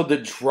also the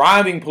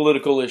driving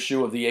political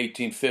issue of the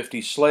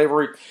 1850s,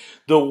 slavery.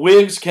 The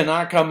Whigs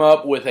cannot come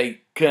up with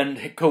a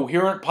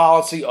coherent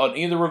policy on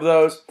either of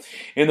those,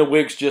 and the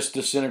Whigs just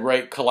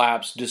disintegrate,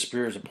 collapse,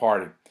 disappear as a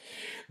party.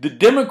 The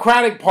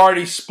Democratic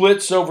Party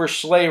splits over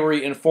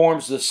slavery and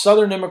forms the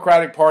Southern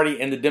Democratic Party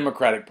and the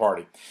Democratic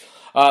Party.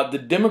 The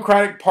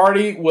Democratic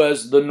Party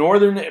was, the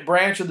northern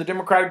branch of the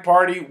Democratic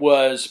Party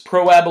was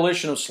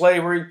pro-abolition of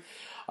slavery,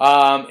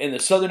 and the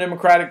Southern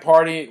Democratic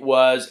Party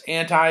was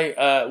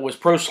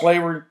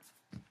pro-slavery.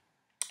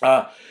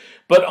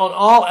 But on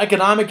all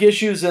economic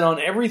issues and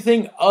on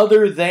everything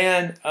other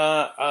than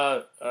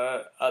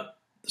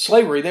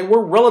slavery, they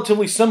were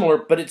relatively similar,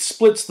 but it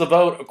splits the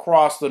vote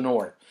across the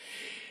North.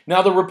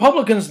 Now, the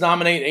Republicans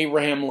nominate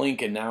Abraham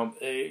Lincoln. Now,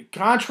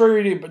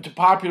 contrary to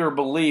popular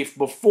belief,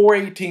 before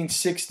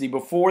 1860,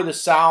 before the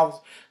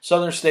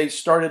southern states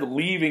started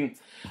leaving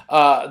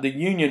the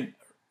Union,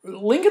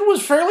 Lincoln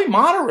was fairly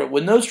moderate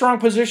with no strong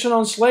position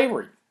on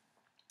slavery.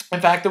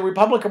 In fact, the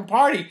Republican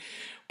Party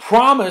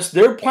promised,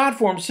 their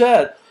platform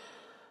said,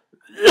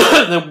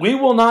 that we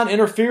will not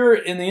interfere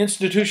in the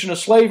institution of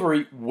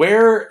slavery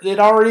where it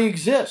already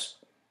exists.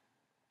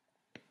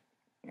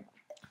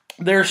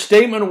 their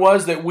statement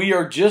was that we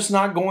are just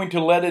not going to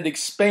let it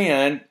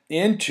expand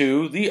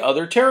into the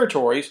other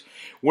territories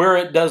where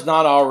it does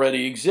not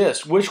already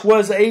exist, which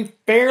was a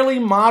fairly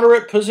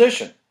moderate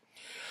position.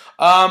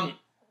 But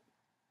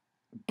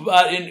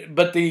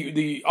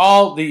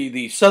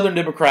the Southern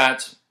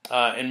Democrats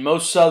and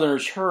most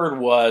Southerners heard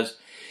was,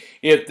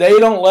 if they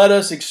don't let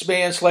us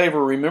expand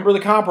slavery, remember the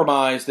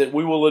compromise that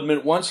we will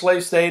admit one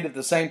slave state at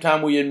the same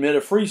time we admit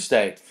a free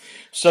state,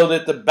 so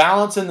that the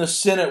balance in the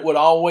Senate would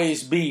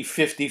always be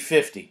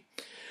 50-50.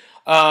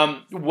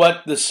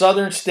 What the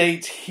Southern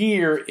states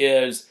hear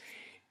is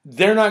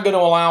they're not going to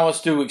allow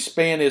us to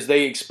expand. As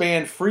they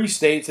expand free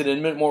states and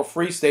admit more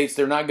free states,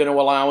 they're not going to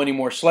allow any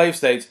more slave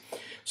states.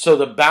 So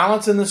the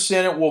balance in the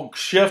Senate will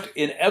shift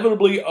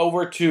inevitably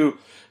over to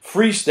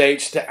free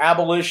states, to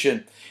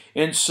abolition.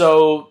 And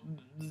so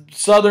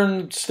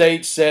Southern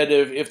states said,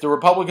 if the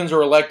Republicans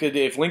are elected,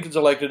 if Lincoln's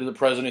elected to the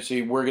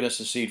presidency, we're going to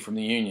secede from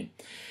the Union.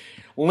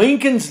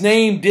 Lincoln's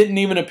name didn't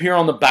even appear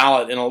on the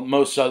ballot in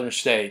most Southern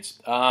states.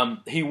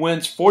 He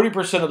wins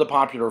 40% of the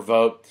popular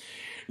vote.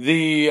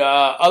 The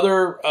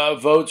other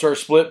votes are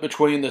split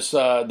between the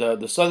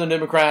Southern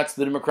Democrats,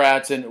 the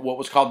Democrats, and what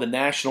was called the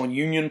National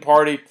Union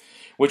Party,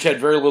 which had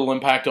very little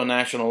impact on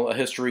national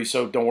history,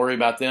 so don't worry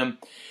about them.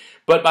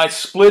 But by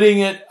splitting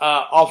it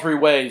all three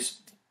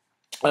ways,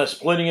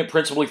 splitting it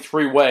principally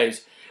three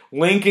ways,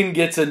 Lincoln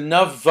gets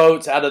enough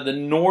votes out of the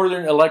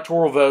northern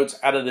electoral votes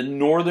out of the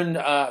northern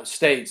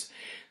states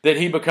that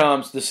he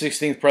becomes the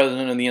 16th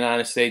president of the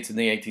United States in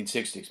the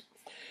 1860s.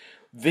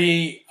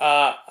 The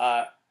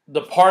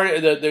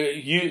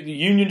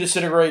Union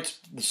disintegrates.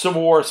 The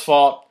Civil War is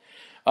fought.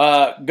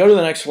 Go to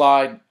the next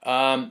slide.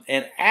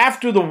 And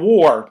after the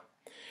war,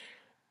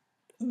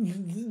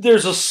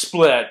 there's a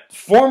split.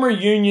 Former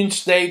Union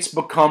states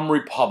become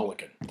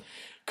Republican.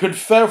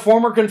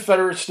 Former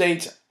Confederate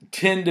states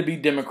tend to be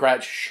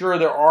Democrats. Sure,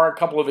 there are a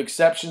couple of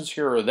exceptions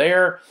here or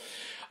there.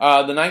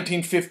 The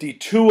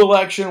 1952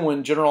 election,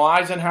 when General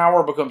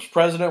Eisenhower becomes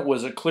president,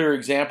 was a clear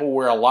example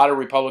where a lot of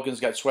Republicans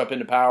got swept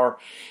into power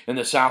in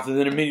the South and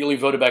then immediately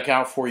voted back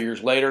out 4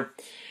 years later.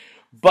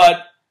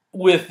 But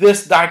with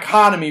this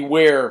dichotomy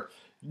where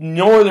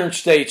northern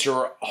states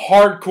are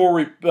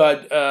hardcore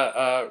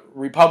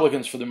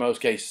Republicans for the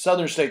most case,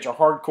 southern states are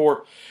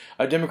hardcore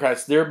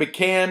Democrats, there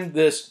began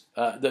this,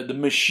 the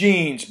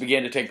machines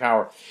began to take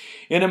power.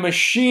 And a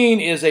machine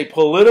is a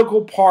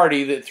political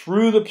party that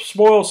through the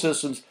spoil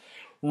systems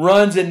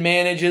runs and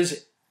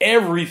manages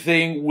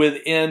everything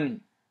within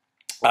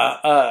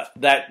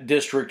that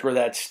district or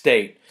that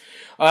state.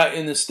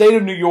 In the state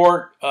of New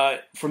York,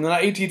 from the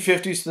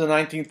 1850s to the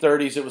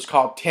 1930s, it was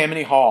called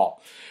Tammany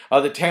Hall,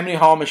 the Tammany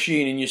Hall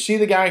machine. And you see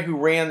the guy who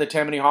ran the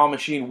Tammany Hall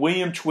machine,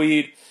 William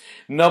Tweed.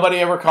 Nobody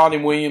ever called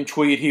him William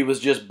Tweed. He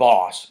was just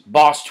Boss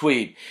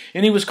Tweed.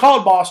 And he was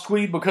called Boss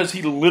Tweed because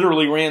he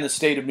literally ran the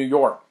state of New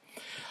York.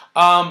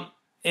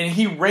 And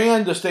he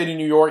ran the state of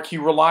New York. He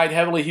relied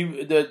heavily.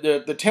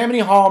 The Tammany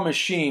Hall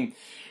machine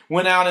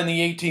went out in the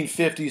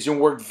 1850s and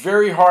worked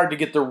very hard to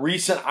get the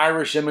recent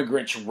Irish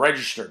immigrants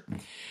registered,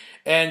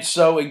 and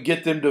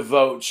get them to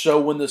vote. So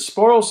when the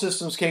spoil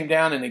systems came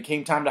down and it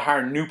came time to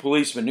hire new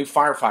policemen, new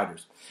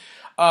firefighters,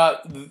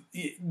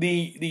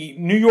 the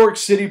New York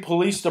City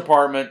Police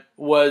Department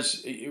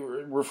was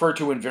referred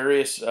to in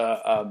various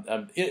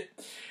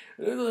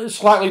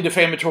slightly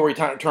defamatory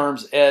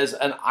terms as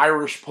an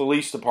Irish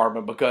police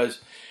department,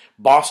 because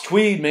Boss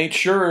Tweed made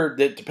sure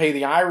that to pay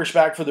the Irish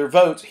back for their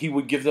votes, he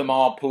would give them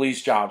all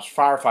police jobs,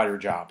 firefighter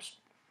jobs.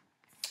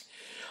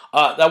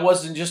 That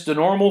wasn't just a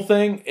normal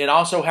thing. It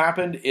also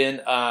happened in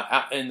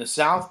the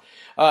South.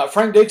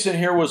 Frank Dixon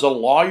here was a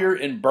lawyer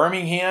in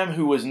Birmingham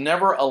who was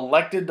never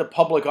elected to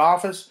public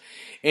office,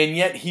 and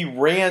yet he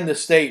ran the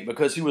state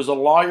because he was a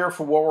lawyer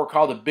for what were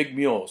called the Big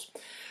Mules.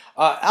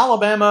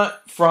 Alabama,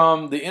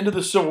 from the end of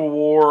the Civil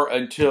War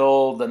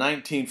until the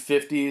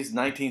 1950s,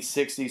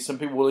 1960s, some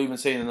people will even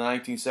say in the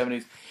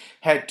 1970s,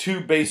 had two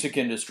basic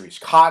industries,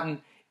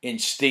 cotton and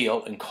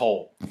steel and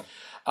coal.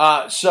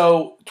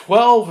 So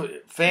 12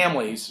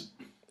 families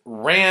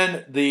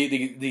ran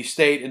the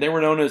state, and they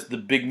were known as the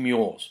Big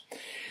Mules.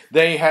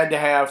 They had to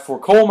have, for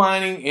coal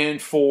mining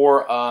and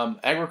for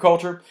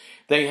agriculture,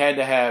 they had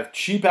to have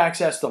cheap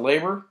access to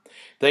labor.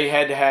 They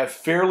had to have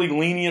fairly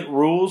lenient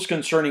rules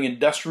concerning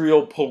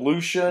industrial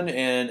pollution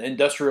and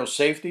industrial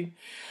safety.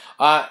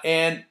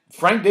 And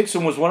Frank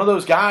Dixon was one of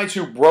those guys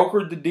who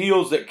brokered the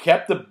deals that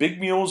kept the Big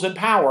Mules in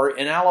power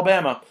in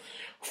Alabama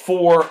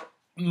for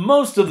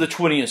most of the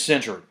 20th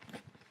century.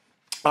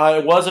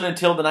 It wasn't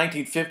until the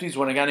 1950s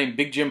when a guy named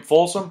Big Jim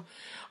Folsom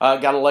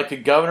got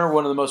elected governor,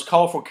 one of the most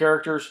colorful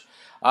characters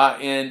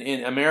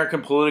in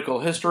American political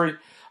history.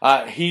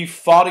 He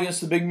fought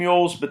against the Big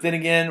Mules, but then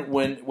again,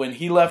 when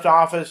he left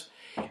office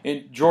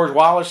and George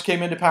Wallace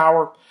came into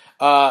power,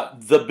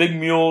 the Big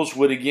Mules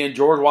would again,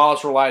 George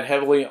Wallace relied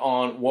heavily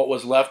on what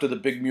was left of the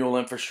Big Mule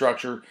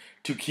infrastructure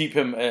to keep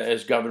him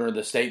as governor of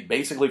the state,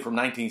 basically from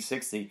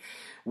 1960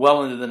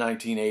 well into the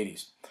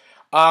 1980s.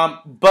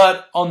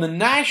 But on the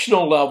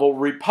national level,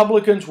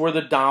 Republicans were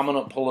the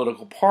dominant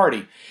political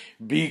party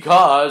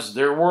because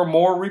there were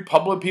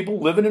more people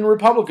living in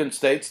Republican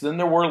states than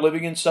there were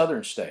living in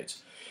Southern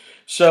states.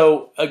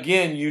 So,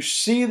 again, you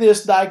see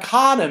this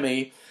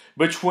dichotomy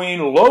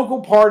between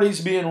local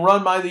parties being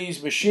run by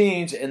these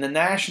machines and the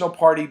national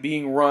party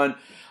being run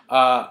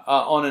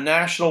on a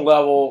national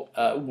level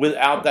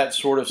without that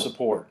sort of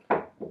support.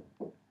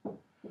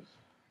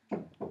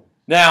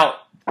 Now,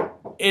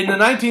 in the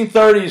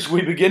 1930s,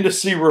 we begin to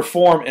see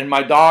reform, and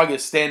my dog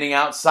is standing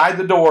outside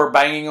the door,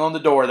 banging on the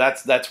door.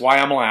 That's why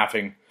I'm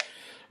laughing.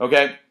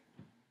 Okay?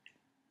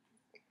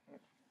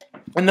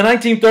 In the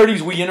 1930s,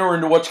 we enter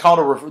into what's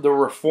called the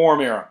reform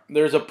era.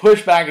 There's a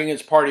pushback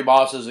against party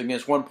bosses,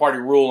 against one-party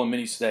rule in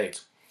many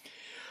states.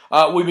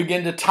 We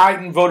begin to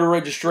tighten voter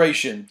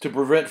registration to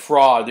prevent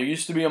fraud. There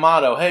used to be a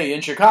motto, hey,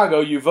 in Chicago,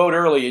 you vote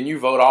early and you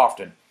vote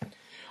often.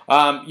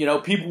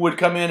 People would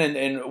come in,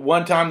 and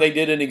one time they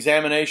did an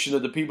examination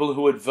of the people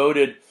who had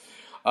voted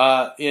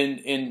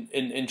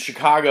in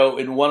Chicago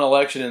in one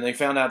election, and they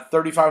found out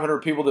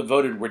 3,500 people that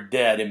voted were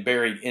dead and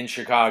buried in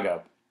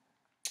Chicago.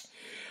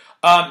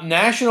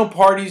 National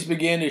parties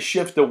began to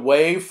shift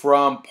away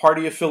from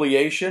party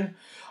affiliation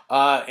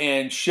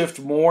and shift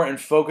more and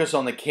focus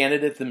on the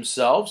candidate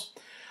themselves.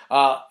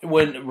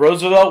 When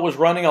Roosevelt was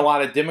running, a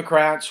lot of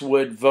Democrats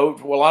would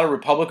vote, a lot of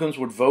Republicans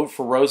would vote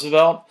for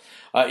Roosevelt,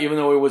 even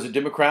though he was a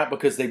Democrat,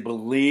 because they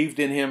believed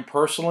in him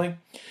personally.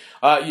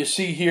 You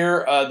see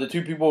here the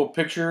two people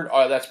pictured,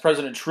 that's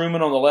President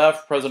Truman on the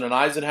left, President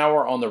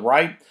Eisenhower on the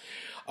right.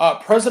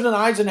 President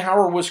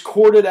Eisenhower was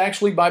courted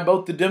actually by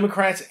both the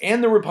Democrats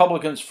and the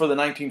Republicans for the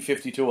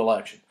 1952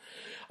 election.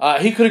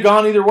 He could have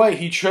gone either way.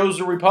 He chose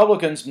the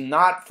Republicans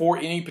not for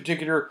any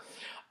particular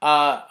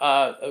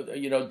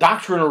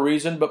doctrinal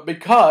reason, but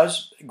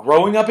because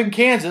growing up in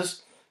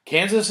Kansas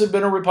had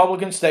been a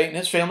Republican state, and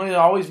his family had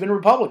always been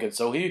Republican.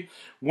 So he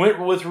went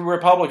with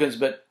Republicans,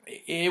 but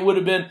it would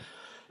have been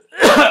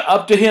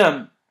up to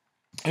him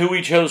who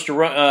he chose to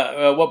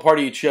run, what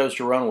party he chose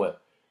to run with.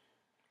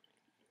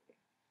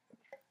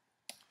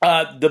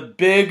 The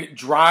big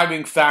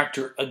driving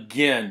factor,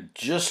 again,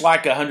 just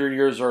like 100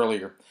 years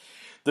earlier,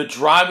 the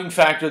driving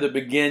factor that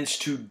begins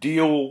to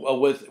deal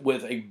with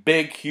a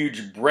big,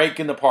 huge break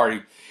in the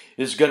party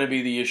is going to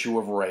be the issue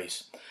of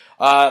race.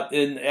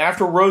 And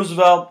after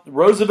Roosevelt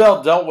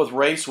dealt with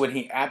race when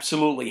he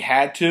absolutely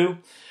had to.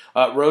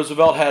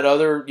 Roosevelt had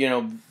other,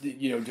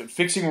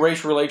 fixing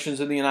race relations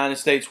in the United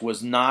States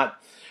was not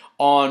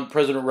on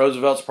President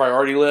Roosevelt's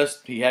priority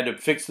list. He had to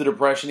fix the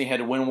Depression. He had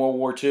to win World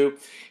War II.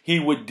 He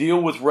would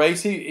deal with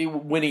race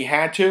when he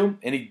had to,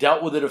 and he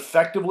dealt with it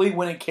effectively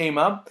when it came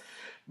up.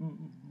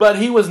 But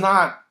he was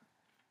not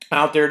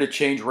out there to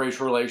change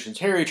race relations.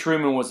 Harry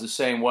Truman was the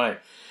same way.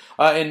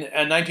 In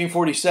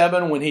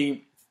 1947, when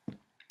he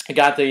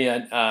got the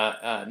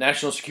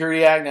National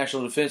Security Act,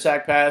 National Defense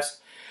Act passed,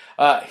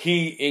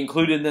 he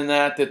included in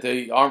that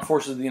the armed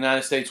forces of the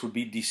United States would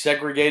be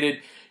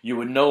desegregated. You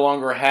would no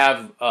longer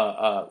have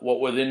what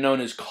were then known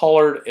as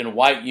colored and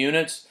white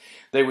units.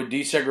 They would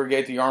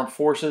desegregate the armed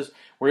forces.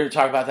 We're going to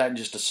talk about that in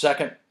just a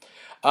second.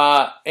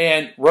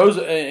 And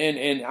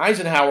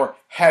Eisenhower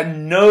had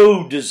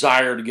no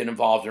desire to get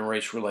involved in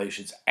race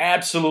relations.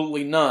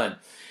 Absolutely none.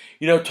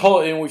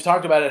 And we've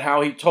talked about it,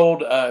 how he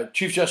told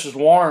Chief Justice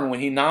Warren when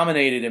he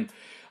nominated him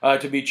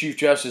to be Chief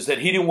Justice that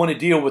he didn't want to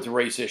deal with the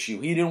race issue.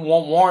 He didn't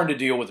want Warren to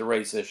deal with the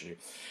race issue.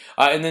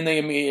 And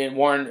then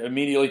Warren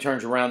immediately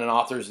turns around and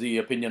authors the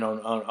opinion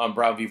on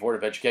Brown v. Board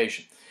of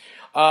Education.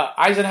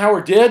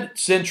 Eisenhower did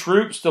send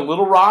troops to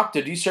Little Rock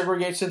to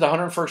desegregate, send the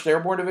 101st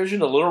Airborne Division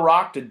to Little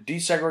Rock to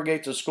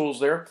desegregate the schools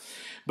there.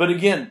 But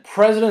again,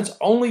 presidents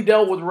only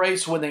dealt with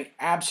race when they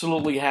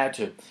absolutely had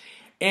to.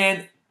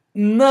 And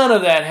none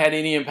of that had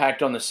any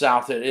impact on the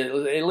South,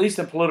 at least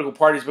in political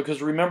parties,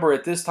 because remember,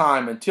 at this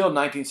time, until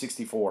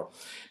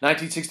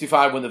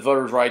 1965, when the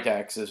Voters' Right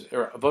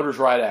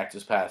Act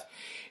is passed,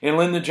 and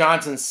Lyndon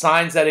Johnson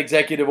signs that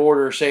executive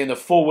order saying the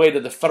full weight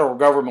of the federal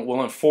government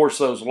will enforce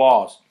those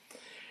laws.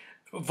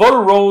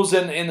 Voter rolls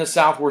in the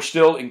South were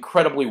still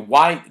incredibly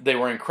white. They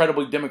were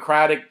incredibly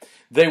Democratic.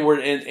 They were,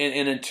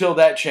 and until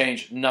that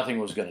changed, nothing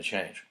was going to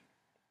change.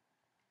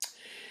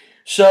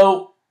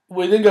 So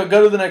we then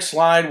go to the next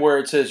slide where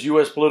it says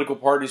U.S. political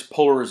parties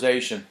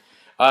polarization.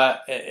 So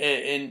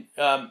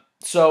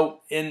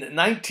in the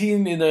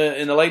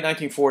late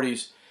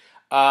 1940s,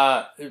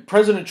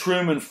 President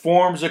Truman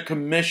forms a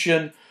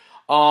commission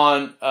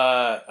on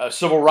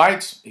civil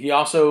rights. He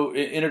also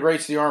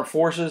integrates the armed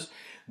forces.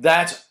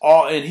 That's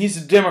all, and he's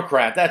a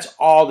Democrat. That's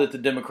all that the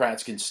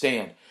Democrats can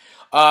stand.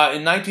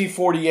 In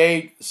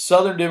 1948,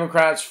 Southern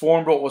Democrats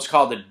formed what was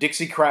called the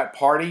Dixiecrat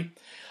Party.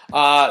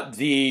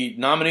 The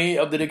nominee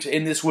of the Dixie,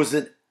 and this was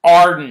an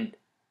ardent,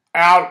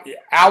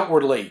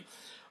 outwardly,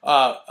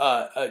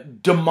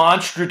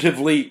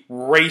 demonstratively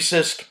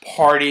racist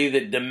party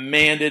that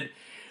demanded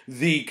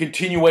the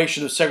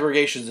continuation of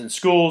segregations in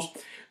schools,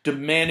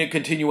 demanded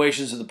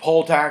continuations of the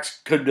poll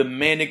tax,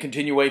 demanded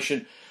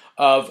continuation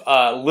of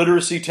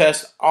literacy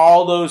tests,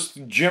 all those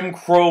Jim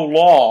Crow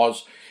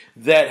laws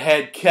that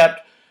had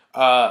kept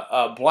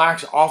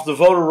blacks off the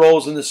voter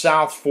rolls in the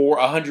South for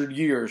 100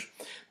 years.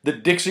 The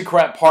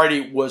Dixiecrat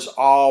Party was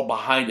all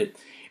behind it.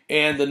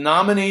 And the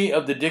nominee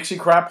of the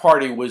Dixiecrat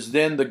Party was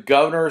then the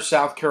governor of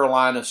South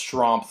Carolina,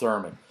 Strom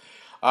Thurmond.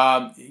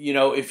 You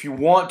know, if you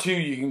want to,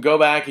 you can go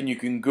back and you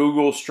can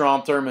Google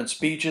Strom Thurmond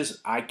speeches.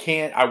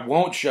 I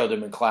won't show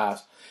them in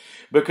class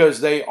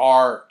because they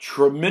are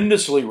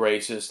tremendously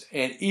racist.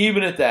 And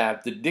even at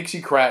that, the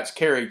Dixiecrats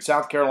carried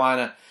South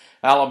Carolina,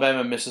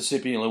 Alabama,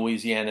 Mississippi, and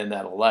Louisiana in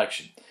that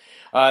election.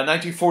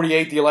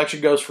 1948, the election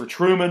goes for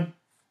Truman.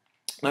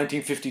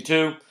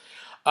 1952,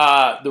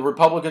 the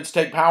Republicans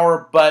take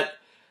power, but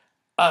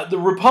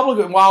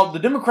while the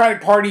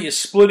Democratic Party is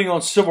splitting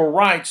on civil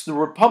rights, the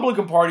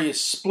Republican Party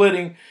is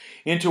splitting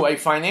into a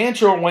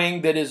financial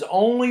wing that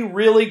only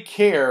really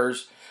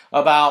cares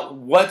about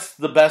what's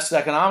the best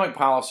economic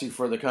policy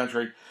for the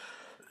country.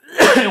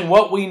 And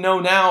what we know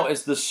now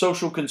is the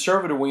social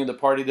conservative wing of the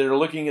party that are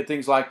looking at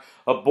things like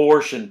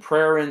abortion,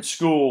 prayer in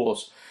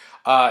schools,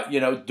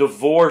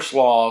 divorce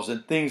laws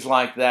and things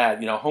like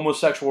that,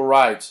 homosexual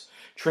rights,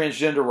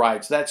 transgender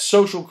rights. That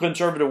social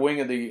conservative wing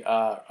of the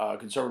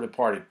conservative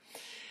party.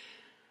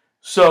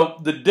 So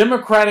the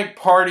Democratic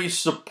Party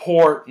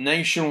support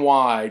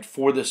nationwide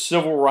for the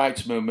civil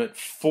rights movement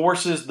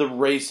forces the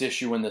race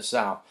issue in the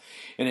South.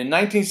 And in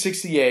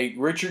 1968,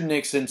 Richard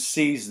Nixon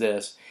sees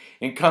this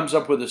and comes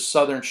up with a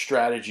Southern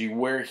strategy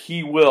where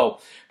he will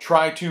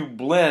try to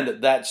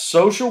blend that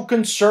social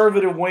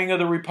conservative wing of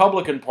the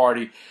Republican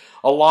Party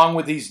along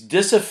with these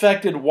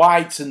disaffected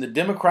whites in the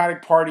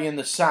Democratic Party in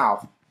the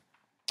South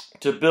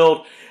to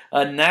build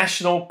a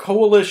national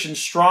coalition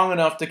strong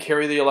enough to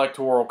carry the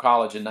Electoral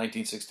College in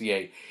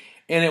 1968.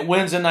 And it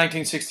wins in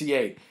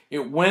 1968.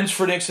 It wins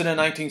for Nixon in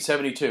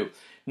 1972.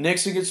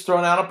 Nixon gets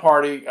thrown out of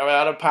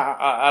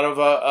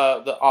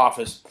the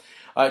office.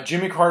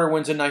 Jimmy Carter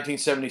wins in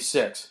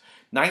 1976.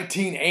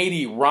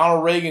 1980,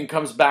 Ronald Reagan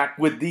comes back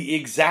with the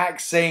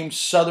exact same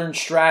Southern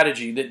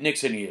strategy that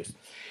Nixon used.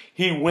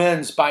 He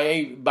wins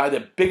by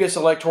the biggest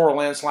electoral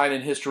landslide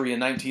in history in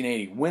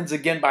 1980. Wins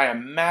again by a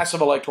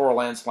massive electoral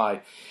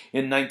landslide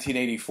in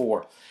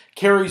 1984.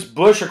 Carries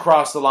Bush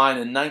across the line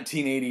in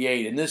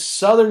 1988. And this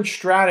Southern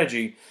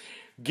strategy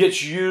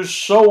gets used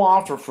so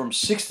often from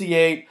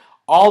 68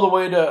 all the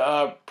way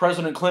to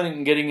President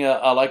Clinton getting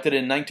elected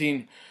in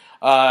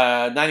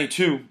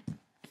 1992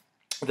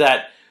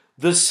 that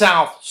the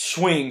South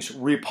swings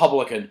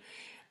Republican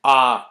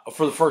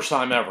for the first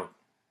time ever.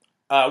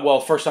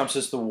 First time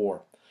since the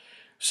war.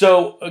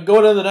 So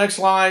go to the next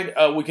slide.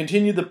 We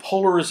continue the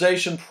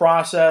polarization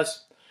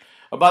process.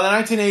 By the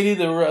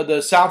 1980,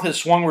 the South has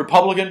swung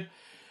Republican.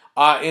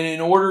 And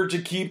in order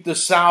to keep the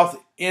South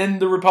in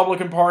the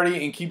Republican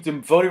Party and keep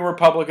them voting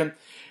Republican,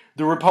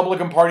 the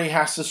Republican Party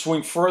has to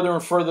swing further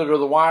and further to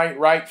the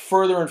right,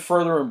 further and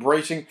further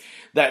embracing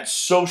that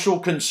social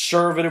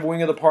conservative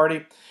wing of the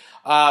party.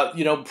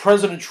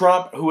 President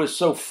Trump, who has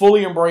so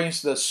fully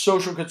embraced the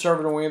social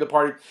conservative wing of the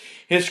party,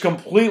 has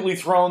completely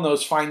thrown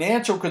those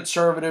financial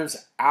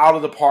conservatives out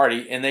of the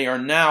party, and they are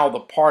now the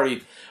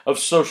party of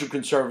social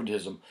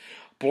conservatism.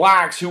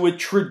 Blacks, who had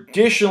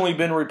traditionally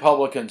been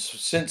Republicans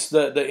since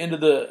the end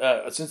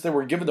of since they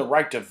were given the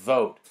right to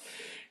vote,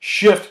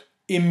 shift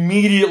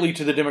immediately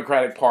to the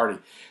Democratic Party.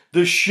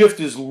 The shift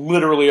is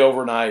literally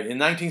overnight. In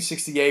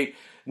 1968,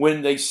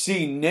 when they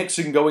see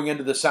Nixon going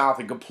into the South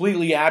and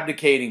completely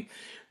abdicating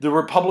the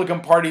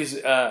Republican Party's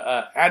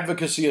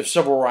advocacy of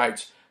civil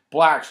rights,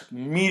 blacks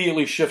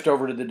immediately shift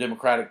over to the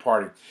Democratic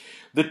Party.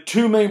 The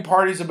two main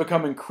parties have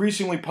become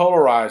increasingly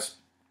polarized,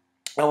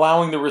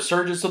 allowing the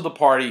resurgence of the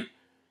party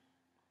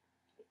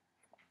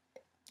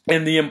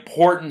and the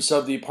importance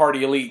of the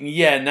party elite. And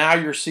yeah, now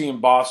you're seeing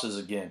bosses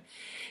again.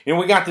 And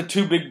we got the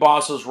two big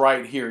bosses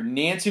right here,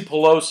 Nancy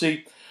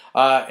Pelosi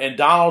and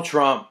Donald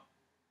Trump.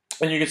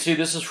 And you can see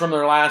this is from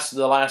the last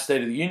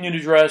State of the Union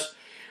address,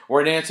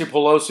 where Nancy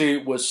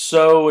Pelosi was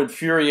so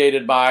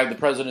infuriated by the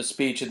president's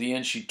speech at the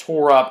end, she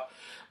tore up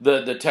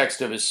the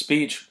text of his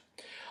speech.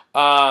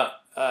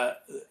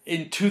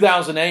 In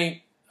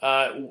 2008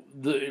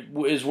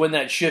 is when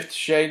that shift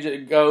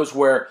change goes,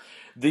 where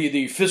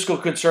the fiscal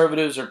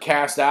conservatives are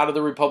cast out of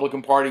the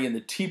Republican Party and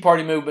the Tea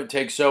Party movement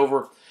takes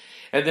over.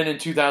 And then in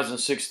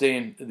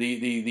 2016,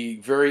 the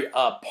very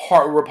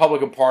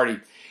Republican Party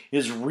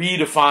is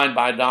redefined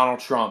by Donald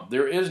Trump.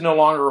 There is no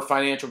longer a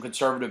financial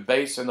conservative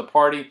base in the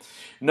party.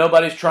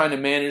 Nobody's trying to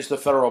manage the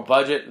federal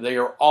budget. They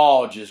are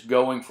all just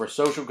going for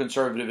social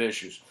conservative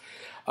issues.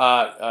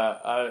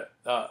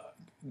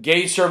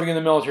 Gays serving in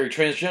the military,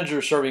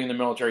 transgender serving in the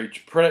military,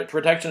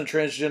 protection of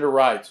transgender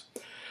rights,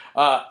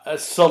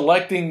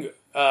 selecting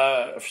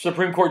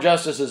Supreme Court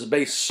justices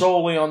based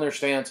solely on their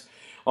stance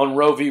on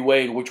Roe v.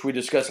 Wade, which we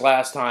discussed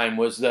last time,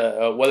 was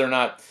whether or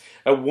not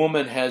a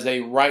woman has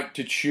a right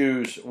to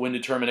choose when to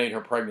terminate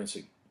her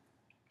pregnancy.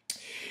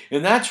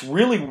 And that's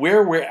really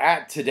where we're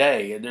at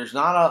today. And there's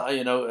not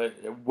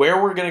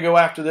where we're going to go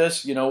after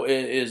this,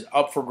 is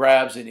up for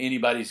grabs and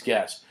anybody's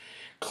guess.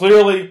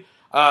 Clearly,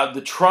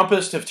 the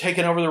Trumpists have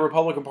taken over the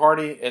Republican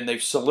Party and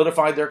they've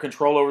solidified their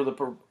control over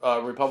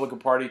the Republican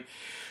Party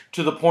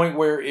to the point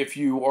where if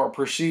you are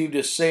perceived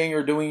as saying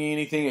or doing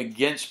anything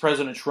against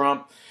President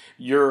Trump,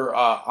 your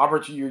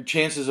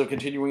chances of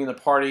continuing in the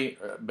party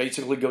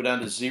basically go down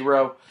to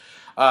zero.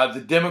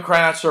 The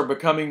Democrats are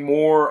becoming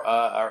more,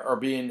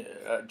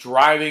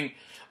 driving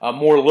a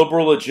more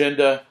liberal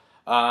agenda.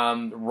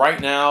 Right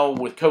now,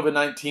 with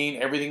COVID-19,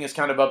 everything is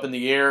kind of up in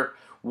the air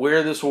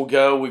where this will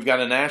go. We've got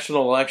a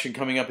national election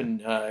coming up in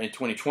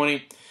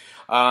 2020.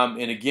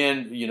 And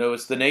again,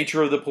 it's the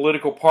nature of the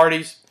political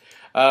parties.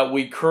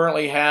 We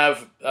currently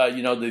have,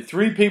 the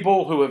three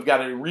people who have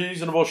got a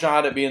reasonable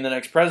shot at being the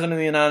next president of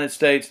the United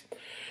States: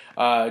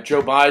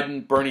 Joe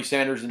Biden, Bernie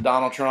Sanders, and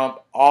Donald Trump,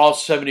 all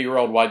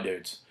 70-year-old white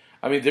dudes.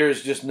 I mean,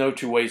 there's just no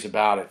two ways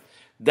about it.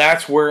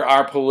 That's where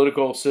our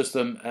political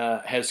system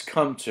has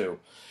come to.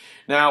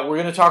 Now, we're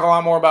going to talk a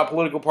lot more about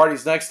political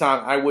parties next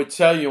time. I would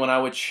tell you and I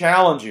would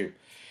challenge you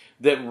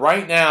that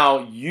right now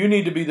you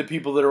need to be the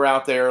people that are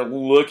out there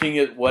looking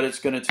at what it's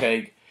going to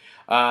take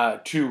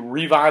to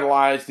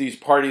revitalize these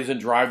parties and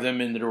drive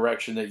them in the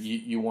direction that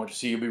you want to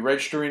see. You'll be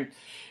registering,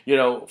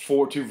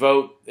 to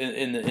vote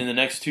in the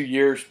next 2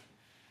 years.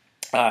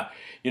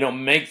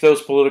 Make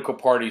those political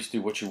parties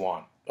do what you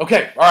want.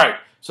 Okay, all right.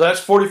 So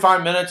that's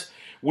 45 minutes.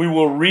 We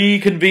will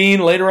reconvene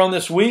later on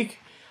this week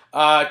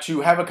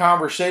to have a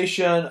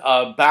conversation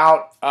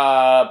about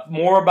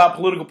more about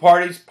political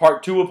parties,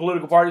 part 2 of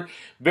political parties.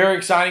 Very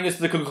exciting. It's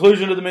the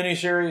conclusion of the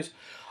mini-series.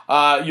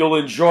 You'll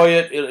enjoy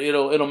it.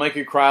 It'll make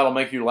you cry. It'll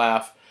make you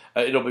laugh.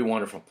 It'll be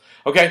wonderful.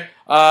 Okay.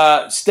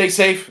 Stay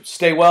safe.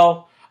 Stay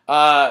well.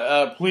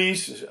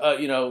 Please,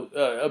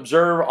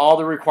 observe all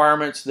the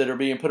requirements that are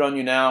being put on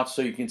you now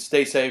so you can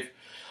stay safe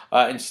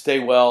and stay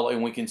well,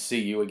 and we can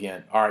see you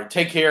again. All right.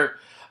 Take care,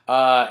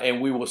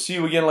 and we will see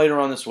you again later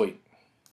on this week.